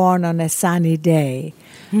you were born on a sunny day,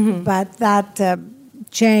 but that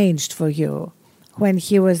changed for you when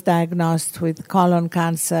he was diagnosed with colon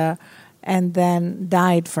cancer and then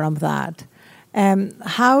died from that.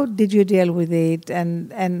 How did you deal with it,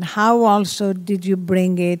 and how also did you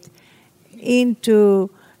bring it into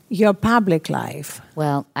your public life?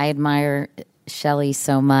 Well, I admire Shelley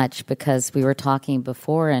so much because we were talking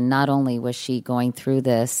before, and not only was she going through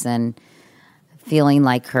this and feeling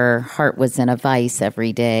like her heart was in a vice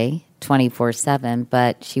every day, 24/7,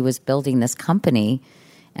 but she was building this company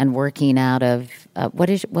and working out of,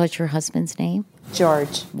 what's your husband's name?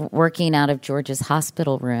 George. Working out of George's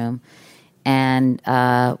hospital room, and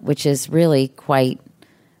which is really quite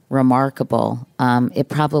remarkable. It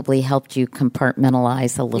probably helped you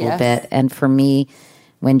compartmentalize a little bit. And for me,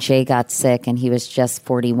 when Jay got sick, and he was just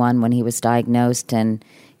 41 when he was diagnosed, and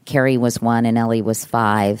Carrie was 1 and Ellie was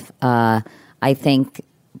 5, I think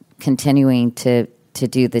continuing to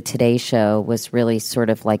do the Today Show was really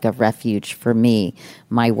sort of like a refuge for me.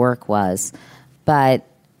 My work was. But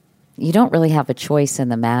you don't really have a choice in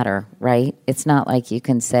the matter, right? It's not like you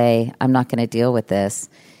can say, I'm not going to deal with this.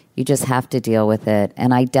 You just have to deal with it.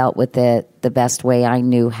 And I dealt with it the best way I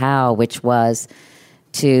knew how, which was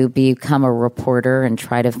to become a reporter and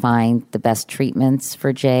try to find the best treatments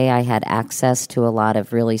for Jay. I had access to a lot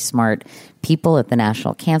of really smart people at the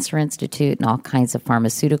National Cancer Institute and all kinds of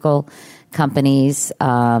pharmaceutical companies.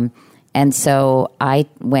 And so I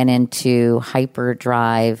went into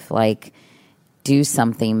hyperdrive, like do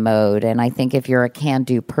something mode. And I think if you're a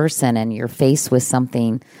can-do person and you're faced with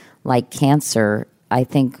something like cancer, I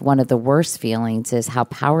think one of the worst feelings is how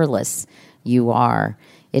powerless you are.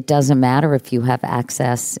 It doesn't matter if you have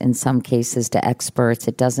access, in some cases, to experts.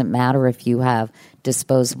 It doesn't matter if you have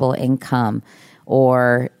disposable income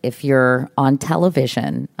or if you're on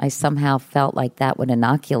television. I somehow felt like that would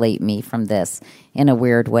inoculate me from this in a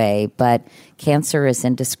weird way. But cancer is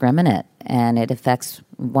indiscriminate, and it affects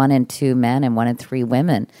 1 in 2 men and 1 in 3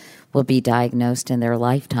 women will be diagnosed in their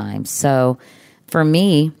lifetime. So for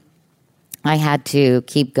me, I had to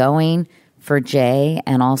keep going for Jay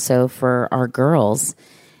and also for our girls.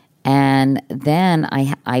 And then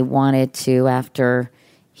I wanted to, after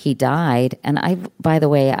he died, and by the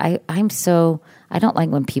way, I don't like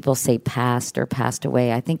when people say passed or passed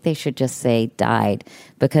away. I think they should just say died,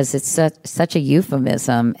 because it's such a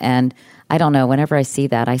euphemism. And I don't know, whenever I see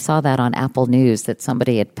that, I saw that on Apple News that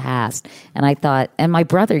somebody had passed. And I thought, and my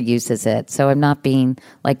brother uses it, so I'm not being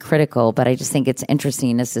like critical, but I just think it's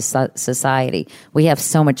interesting as a society. We have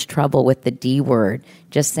so much trouble with the D word,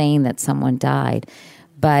 just saying that someone died.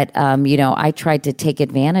 But, I tried to take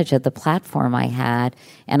advantage of the platform I had.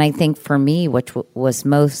 And I think for me, which was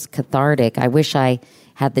most cathartic, I wish I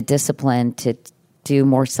had the discipline to do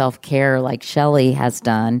more self-care like Shelley has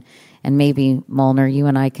done. And maybe, Molnar, you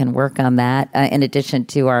and I can work on that in addition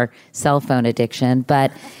to our cell phone addiction.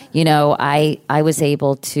 But, I was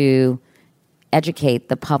able to educate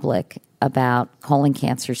the public about colon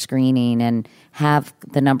cancer screening and have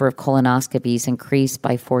the number of colonoscopies increase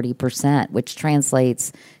by 40%, which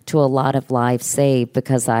translates to a lot of lives saved,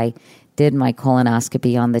 because I did my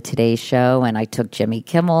colonoscopy on the Today Show, and I took Jimmy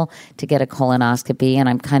Kimmel to get a colonoscopy, and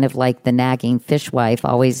I'm kind of like the nagging fishwife,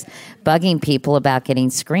 always bugging people about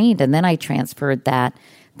getting screened. And then I transferred that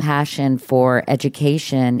passion for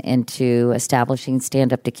education into establishing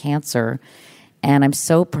Stand Up to Cancer. And I'm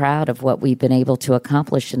so proud of what we've been able to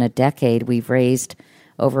accomplish in a decade. We've raised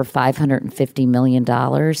over $550 million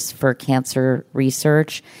for cancer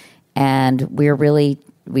research, and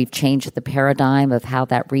we've changed the paradigm of how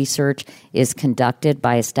that research is conducted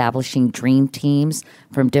by establishing dream teams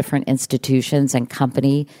from different institutions and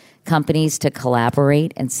companies to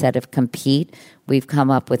collaborate instead of compete. We've come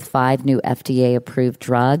up with 5 new FDA-approved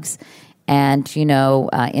drugs. And,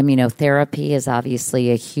 immunotherapy is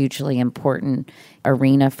obviously a hugely important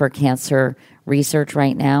arena for cancer research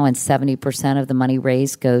right now, and 70% of the money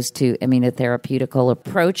raised goes to immunotherapeutical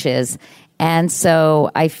approaches. And so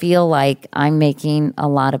I feel like I'm making a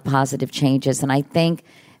lot of positive changes. And I think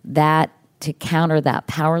that to counter that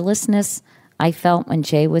powerlessness I felt when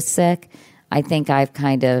Jay was sick, I think I've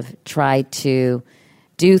kind of tried to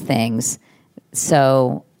do things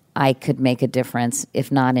so I could make a difference,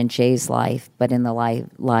 if not in Jay's life, but in the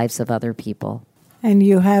lives of other people. And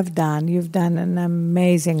you've done an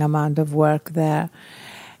amazing amount of work there.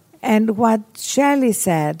 And what Shelley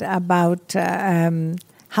said about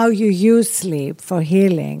how you use sleep for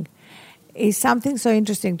healing is something so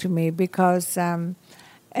interesting to me, because a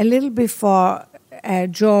little before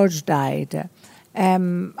George died,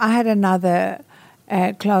 I had another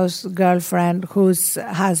close girlfriend whose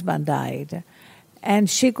husband died, and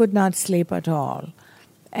she could not sleep at all.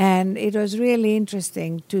 And it was really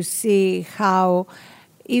interesting to see how,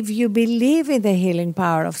 if you believe in the healing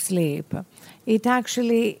power of sleep, it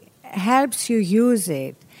actually helps you use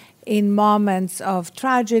it in moments of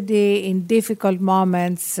tragedy, in difficult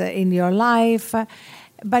moments in your life.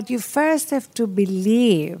 But you first have to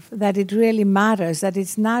believe that it really matters, that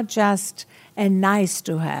it's not just a nice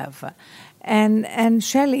to have. And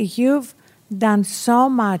Shelley, you've done so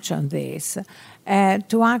much on this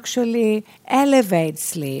to actually elevate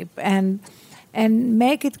sleep and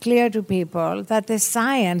make it clear to people that the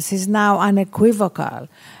science is now unequivocal.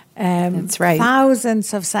 That's right.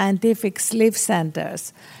 Thousands of scientific sleep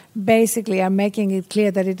centers basically are making it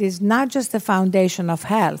clear that it is not just the foundation of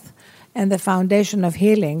health and the foundation of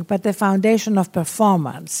healing, but the foundation of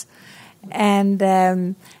performance.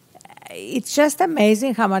 And it's just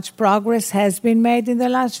amazing how much progress has been made in the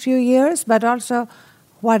last few years, but also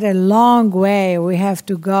what a long way we have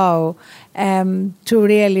to go to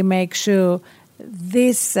really make sure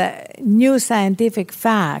this new scientific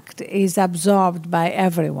fact is absorbed by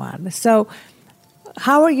everyone. So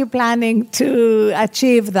how are you planning to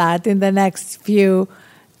achieve that in the next few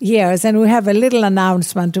years? And we have a little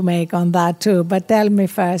announcement to make on that too, but tell me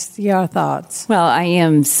first your thoughts. Well, I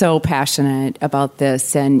am so passionate about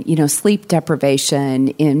this, and, sleep deprivation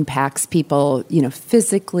impacts people,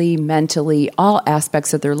 physically, mentally, all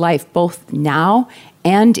aspects of their life, both now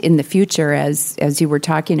and in the future, as you were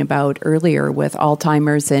talking about earlier with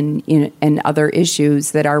Alzheimer's and other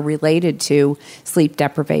issues that are related to sleep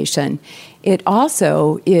deprivation. It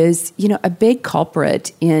also is, a big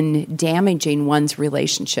culprit in damaging one's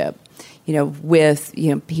relationship, with,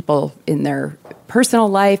 people in their personal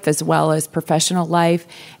life as well as professional life.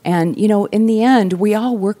 And, in the end, we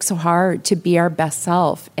all work so hard to be our best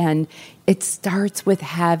self. And it starts with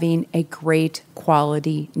having a great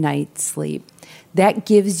quality night's sleep. That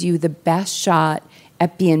gives you the best shot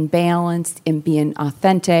at being balanced and being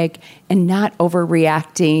authentic and not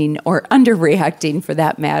overreacting or underreacting, for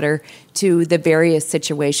that matter, to the various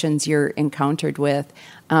situations you're encountered with.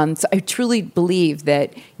 So I truly believe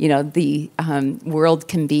that, the world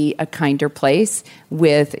can be a kinder place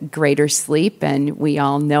with greater sleep. And we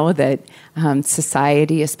all know that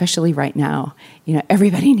society, especially right now,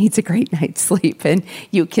 everybody needs a great night's sleep. And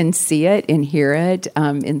you can see it and hear it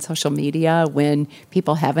in social media when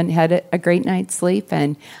people haven't had a great night's sleep.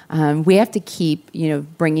 And we have to keep,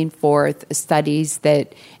 bringing forth studies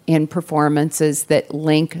and performances that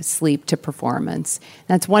link sleep to performance.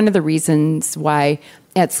 That's one of the reasons why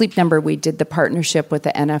at Sleep Number, we did the partnership with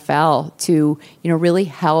the NFL to, really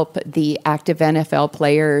help the active NFL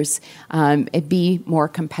players be more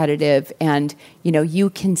competitive. And, you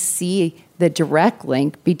can see the direct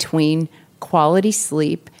link between quality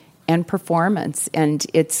sleep and performance. And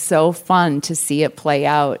it's so fun to see it play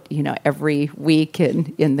out, every week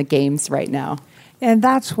in the games right now. And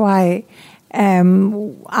that's why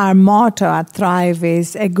our motto at Thrive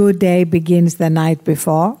is a good day begins the night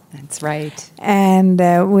before. That's right. And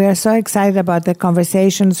we are so excited about the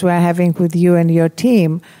conversations we're having with you and your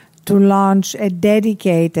team to launch a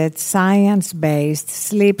dedicated science-based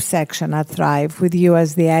sleep section at Thrive with you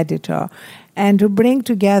as the editor, and to bring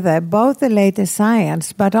together both the latest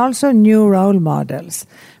science but also new role models.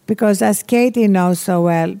 Because as Katie knows so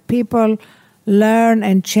well, people learn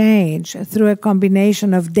and change through a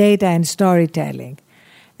combination of data and storytelling.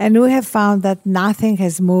 And we have found that nothing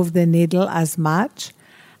has moved the needle as much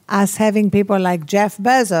as having people like Jeff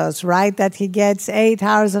Bezos write that he gets 8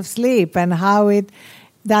 hours of sleep and how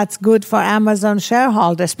that's good for Amazon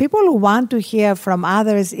shareholders. People who want to hear from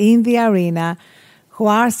others in the arena who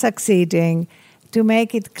are succeeding, to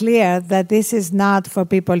make it clear that this is not for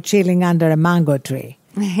people chilling under a mango tree.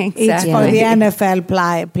 Exactly. It's for the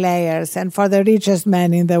NFL players and for the richest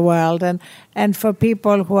men in the world and for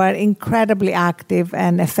people who are incredibly active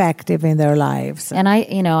and effective in their lives. And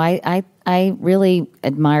I really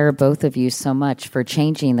admire both of you so much for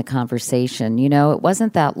changing the conversation. It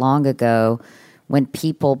wasn't that long ago when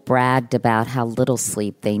people bragged about how little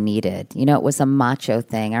sleep they needed. It was a macho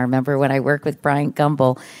thing. I remember when I worked with Brian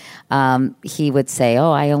Gumbel, he would say,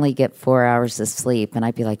 I only get 4 hours of sleep. And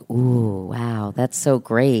I'd be like, ooh, wow, that's so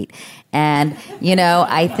great. And,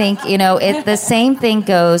 I think, the same thing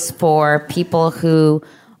goes for people who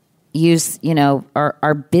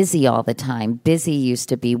are busy all the time. Busy used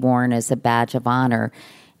to be worn as a badge of honor.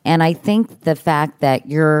 And I think the fact that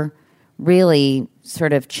you're really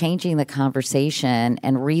sort of changing the conversation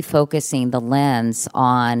and refocusing the lens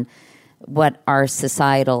on what our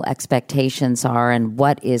societal expectations are and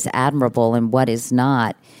what is admirable and what is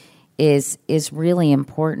not is really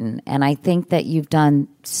important. And I think that you've done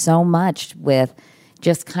so much with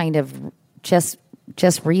just kind of just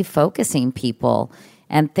refocusing people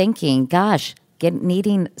and thinking, gosh,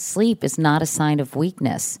 needing sleep is not a sign of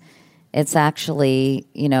weakness. It's actually,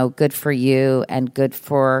 good for you and good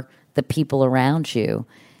for the people around you.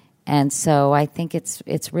 And so I think it's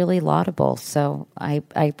really laudable. So I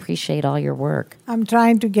appreciate all your work. I'm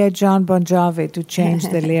trying to get John Bon Jovi to change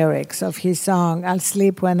the lyrics of his song, I'll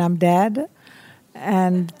sleep when I'm dead,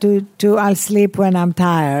 and to I'll sleep when I'm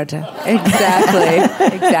tired.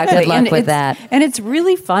 Exactly. Good luck with that. And it's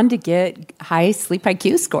really fun to get high sleep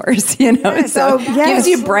IQ scores, Yes, so it gives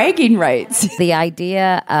you bragging rights. The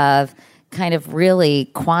idea of kind of really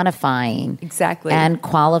quantifying exactly and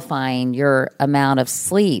qualifying your amount of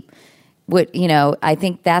sleep. I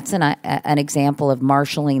think that's an example of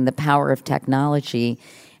marshaling the power of technology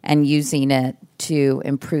and using it to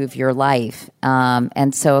improve your life.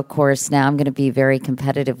 And so, of course, now I'm going to be very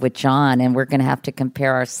competitive with John, and we're going to have to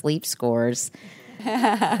compare our sleep scores.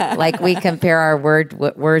 Like we compare our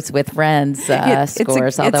words with friends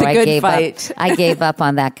scores. Although I gave up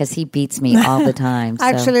on that because he beats me all the time. So.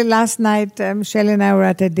 Actually, last night, Shelley and I were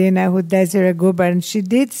at a dinner with Desiree Goober, and she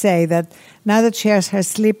did say that now that she has her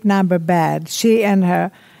sleep number bad, she and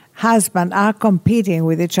her husband are competing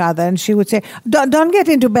with each other, and she would say, don't get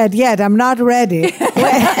into bed yet, I'm not ready.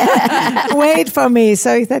 Wait for me,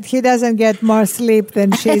 so that he doesn't get more sleep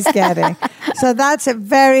than she's getting. So that's a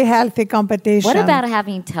very healthy competition. What about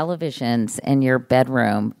having televisions in your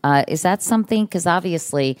bedroom? Is that something, because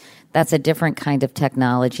obviously that's a different kind of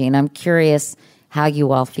technology, and I'm curious how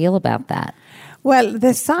you all feel about that. Well,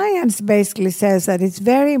 the science basically says that it's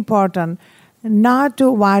very important not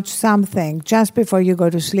to watch something just before you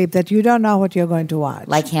go to sleep that you don't know what you're going to watch.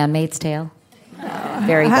 Like Handmaid's Tale?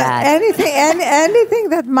 Very bad. Anything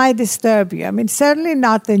that might disturb you. I mean, certainly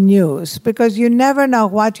not the news, because you never know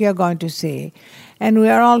what you're going to see. And we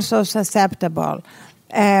are also susceptible.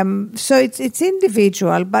 So it's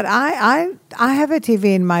individual, but I have a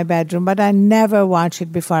TV in my bedroom, but I never watch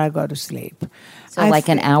it before I go to sleep. So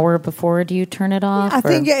an hour before, do you turn it off? I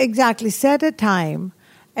think, exactly. Set a time.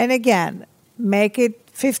 And again, make it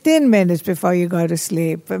 15 minutes before you go to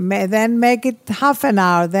sleep. Then make it half an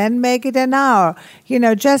hour. Then make it an hour.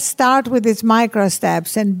 Just start with these micro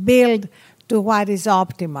steps and build to what is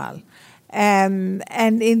optimal. And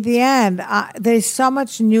in the end, there's so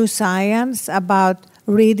much new science about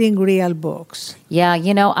reading real books. Yeah,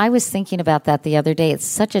 I was thinking about that the other day. It's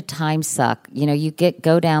such a time suck. You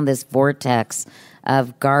go down this vortex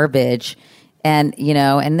of garbage And,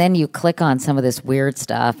 and then you click on some of this weird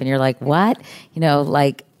stuff and you're like, what?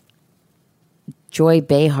 Like Joy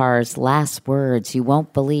Behar's last words, you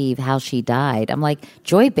won't believe how she died. I'm like,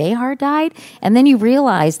 Joy Behar died? And then you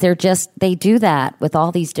realize they do that with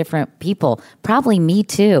all these different people. Probably me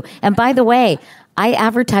too. And by the way, I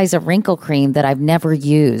advertise a wrinkle cream that I've never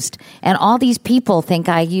used. And all these people think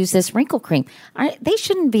I use this wrinkle cream. They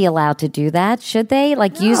shouldn't be allowed to do that, should they?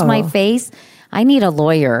 Like use my face? I need a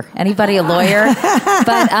lawyer. Anybody a lawyer?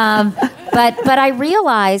 But I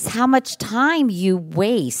realize how much time you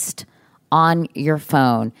waste on your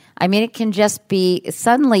phone. I mean, it can just be,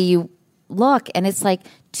 suddenly you look and it's like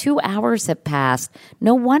 2 hours have passed.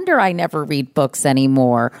 No wonder I never read books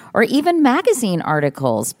anymore or even magazine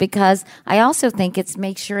articles, because I also think it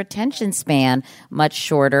makes your attention span much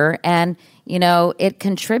shorter, and, it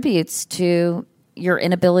contributes to your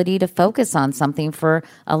inability to focus on something for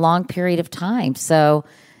a long period of time. So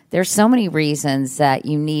there's so many reasons that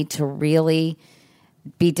you need to really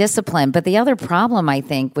be disciplined. But the other problem, I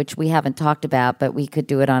think, which we haven't talked about, but we could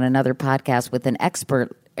do it on another podcast with an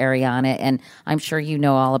expert, Ariana, and I'm sure you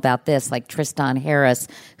know all about this, like Tristan Harris,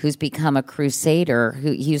 who's become a crusader,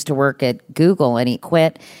 he used to work at Google and he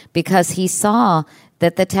quit because he saw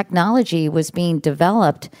that the technology was being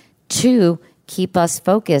developed to keep us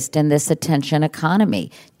focused in this attention economy,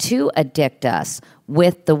 to addict us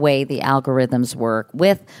with the way the algorithms work,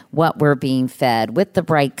 with what we're being fed, with the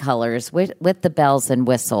bright colors, with the bells and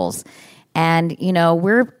whistles. And,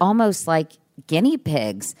 we're almost like guinea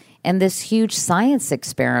pigs in this huge science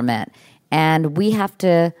experiment. And we have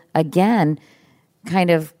to, again, kind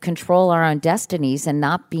of control our own destinies and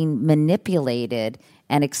not be manipulated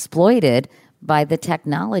and exploited by the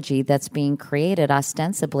technology that's being created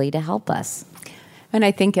ostensibly to help us. And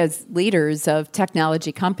I think as leaders of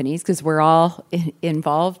technology companies, because we're all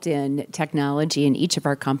involved in technology in each of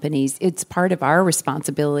our companies, it's part of our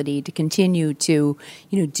responsibility to continue to,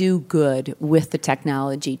 do good with the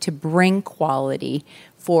technology, to bring quality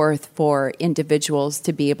forth for individuals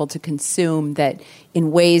to be able to consume that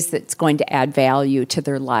in ways that's going to add value to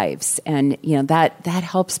their lives. And, that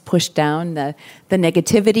helps push down the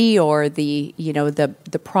negativity or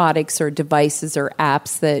the products or devices or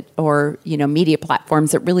apps that, or, media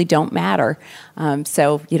platforms that really don't matter.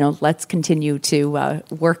 So, let's continue to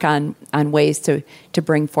work on ways to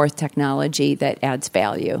bring forth technology that adds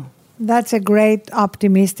value. That's a great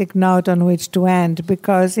optimistic note on which to end,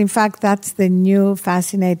 because, in fact, that's the new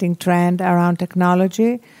fascinating trend around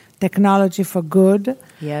technology for good.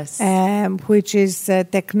 Yes. Which is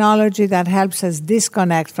technology that helps us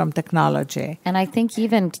disconnect from technology. And I think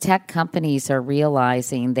even tech companies are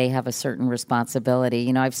realizing they have a certain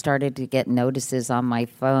responsibility. I've started to get notices on my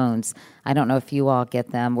phones. I don't know if you all get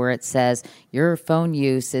them, where it says your phone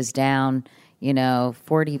use is down,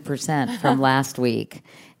 40% from last week.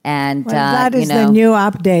 And that is the new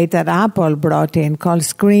update that Apple brought in called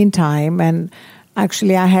Screen Time. And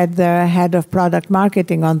actually, I had the head of product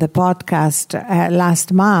marketing on the podcast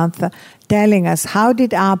last month telling us, how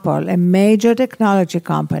did Apple, a major technology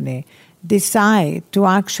company, decide to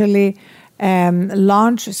actually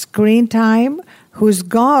launch Screen Time, whose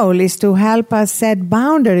goal is to help us set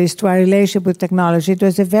boundaries to our relationship with technology. It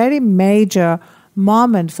was a very major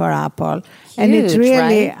moment for Apple. And it's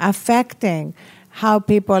really affecting how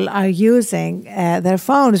people are using their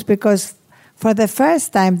phones, because for the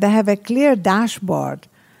first time they have a clear dashboard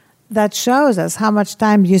that shows us how much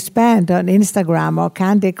time you spend on Instagram or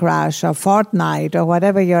Candy Crush or Fortnite or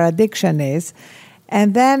whatever your addiction is.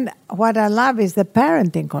 And then what I love is the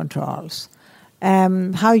parenting controls,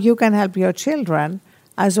 how you can help your children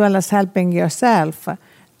as well as helping yourself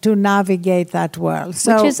to navigate that world.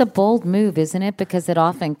 Which is a bold move, isn't it? Because it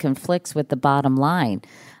often conflicts with the bottom line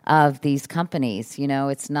of these companies.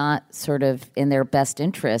 It's not sort of in their best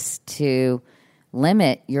interest to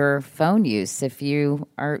limit your phone use if you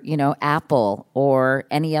are, Apple or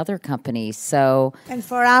any other company. So, and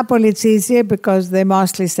for Apple, it's easier because they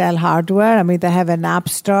mostly sell hardware. I mean, they have an app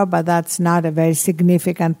store, but that's not a very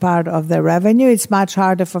significant part of their revenue. It's much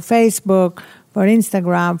harder for Facebook, for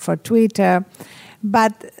Instagram, for Twitter.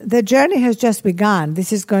 But the journey has just begun.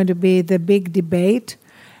 This is going to be the big debate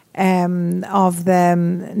of the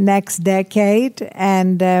next decade,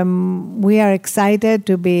 and we are excited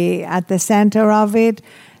to be at the center of it.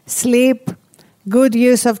 Sleep, good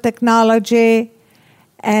use of technology,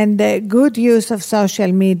 and good use of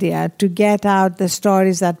social media to get out the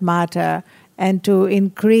stories that matter and to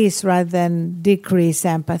increase rather than decrease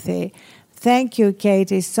empathy. Thank you,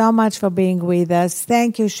 Katie, so much for being with us.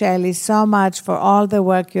 Thank you, Shelley, so much for all the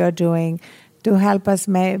work you're doing to help us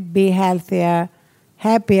be healthier,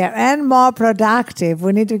 happier, and more productive.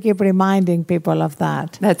 We need to keep reminding people of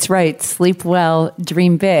that. That's right. Sleep well,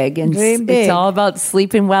 dream big. And Dream big. It's all about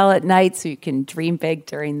sleeping well at night so you can dream big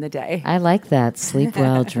during the day. I like that. Sleep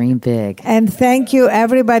well, dream big. And thank you,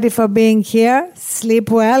 everybody, for being here. Sleep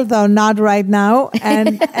well, though not right now,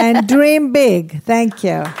 and dream big. Thank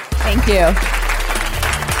you. Thank you.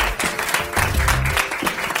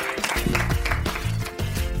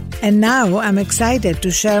 And now I'm excited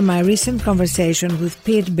to share my recent conversation with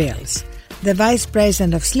Pete Bills, the Vice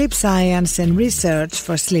President of Sleep Science and Research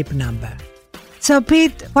for Sleep Number. So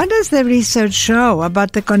Pete, what does the research show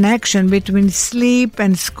about the connection between sleep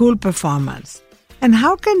and school performance? And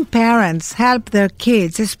how can parents help their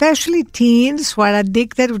kids, especially teens who are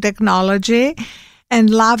addicted to technology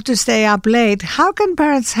and love to stay up late? How can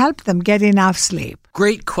parents help them get enough sleep?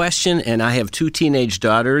 Great question, and I have 2 teenage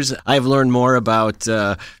daughters. I've learned more about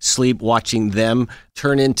sleep watching them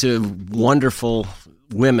turn into wonderful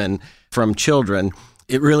women from children.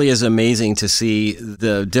 It really is amazing to see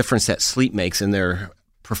the difference that sleep makes in their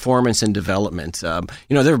performance and development. There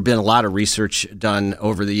have been a lot of research done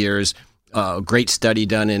over the years. A great study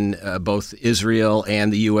done in both Israel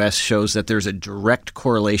and the U.S. shows that there's a direct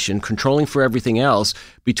correlation, controlling for everything else,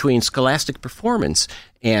 between scholastic performance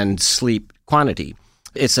and sleep quantity.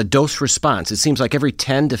 It's a dose response. It seems like every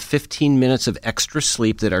 10 to 15 minutes of extra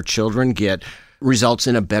sleep that our children get results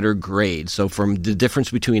in a better grade. So from the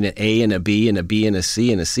difference between an A and a B and a B and a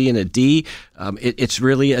C and a C and a D, it's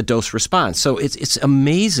really a dose response. So it's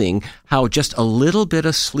amazing how just a little bit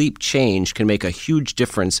of sleep change can make a huge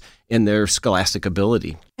difference in their scholastic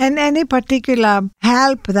ability. And any particular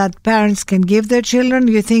help that parents can give their children?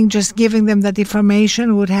 You think just giving them that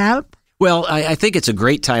information would help? Well, I think it's a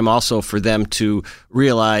great time also for them to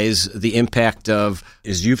realize the impact of,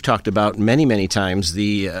 as you've talked about many, many times,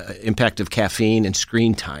 the impact of caffeine and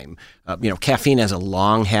screen time. Caffeine has a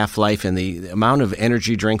long half-life, and the amount of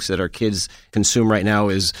energy drinks that our kids consume right now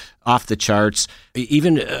is off the charts.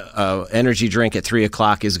 Even energy drink at 3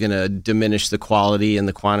 o'clock is going to diminish the quality and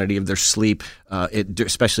the quantity of their sleep,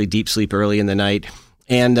 especially deep sleep early in the night.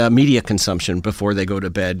 And media consumption before they go to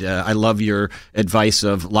bed. I love your advice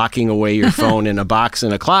of locking away your phone in a box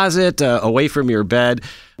in a closet, away from your bed.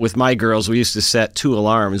 With my girls, we used to set 2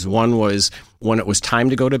 alarms. One was when it was time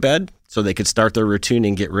to go to bed, so they could start their routine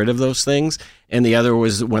and get rid of those things. And the other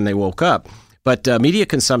was when they woke up. But media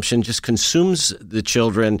consumption just consumes the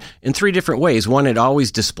children in 3 different ways. One, it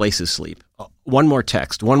always displaces sleep. One more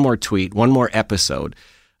text, one more tweet, one more episode.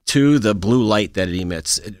 2, the blue light that it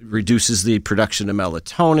emits. It reduces the production of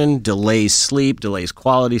melatonin, delays sleep, delays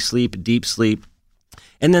quality sleep, deep sleep.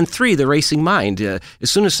 And then 3, the racing mind. As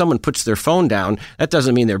soon as someone puts their phone down, that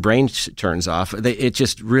doesn't mean their brain turns off. It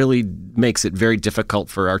just really makes it very difficult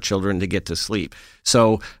for our children to get to sleep.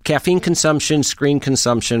 So caffeine consumption, screen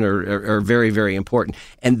consumption are very, very important.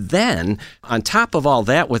 And then on top of all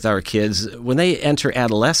that with our kids, when they enter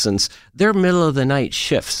adolescence, their middle of the night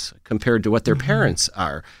shifts compared to what their parents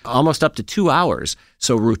are, almost up to 2 hours.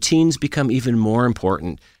 So routines become even more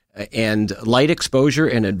important. And light exposure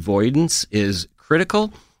and avoidance is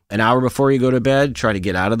critical. An hour before you go to bed, try to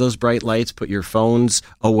get out of those bright lights, put your phones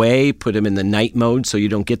away, put them in the night mode so you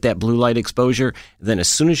don't get that blue light exposure. Then as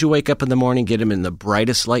soon as you wake up in the morning, get them in the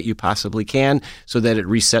brightest light you possibly can so that it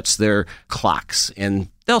resets their clocks, and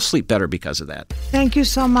they'll sleep better because of that. Thank you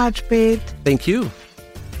so much, Pete. Thank you.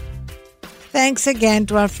 Thanks again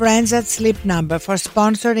to our friends at Sleep Number for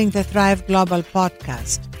sponsoring the Thrive Global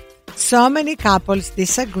podcast. So many couples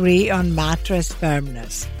disagree on mattress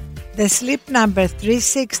firmness. The Sleep Number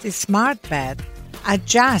 360 Smart Bed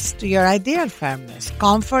adjusts to your ideal firmness,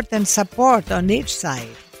 comfort, and support on each side,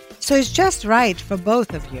 so it's just right for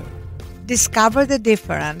both of you. Discover the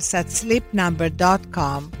difference at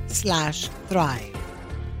sleepnumber.com/thrive.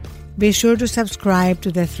 Be sure to subscribe to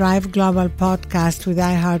the Thrive Global podcast with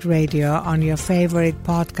iHeartRadio on your favorite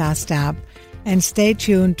podcast app, and stay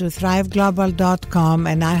tuned to thriveglobal.com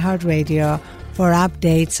and iHeartRadio for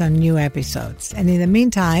updates on new episodes. And in the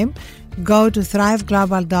meantime, go to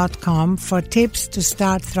thriveglobal.com for tips to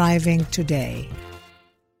start thriving today.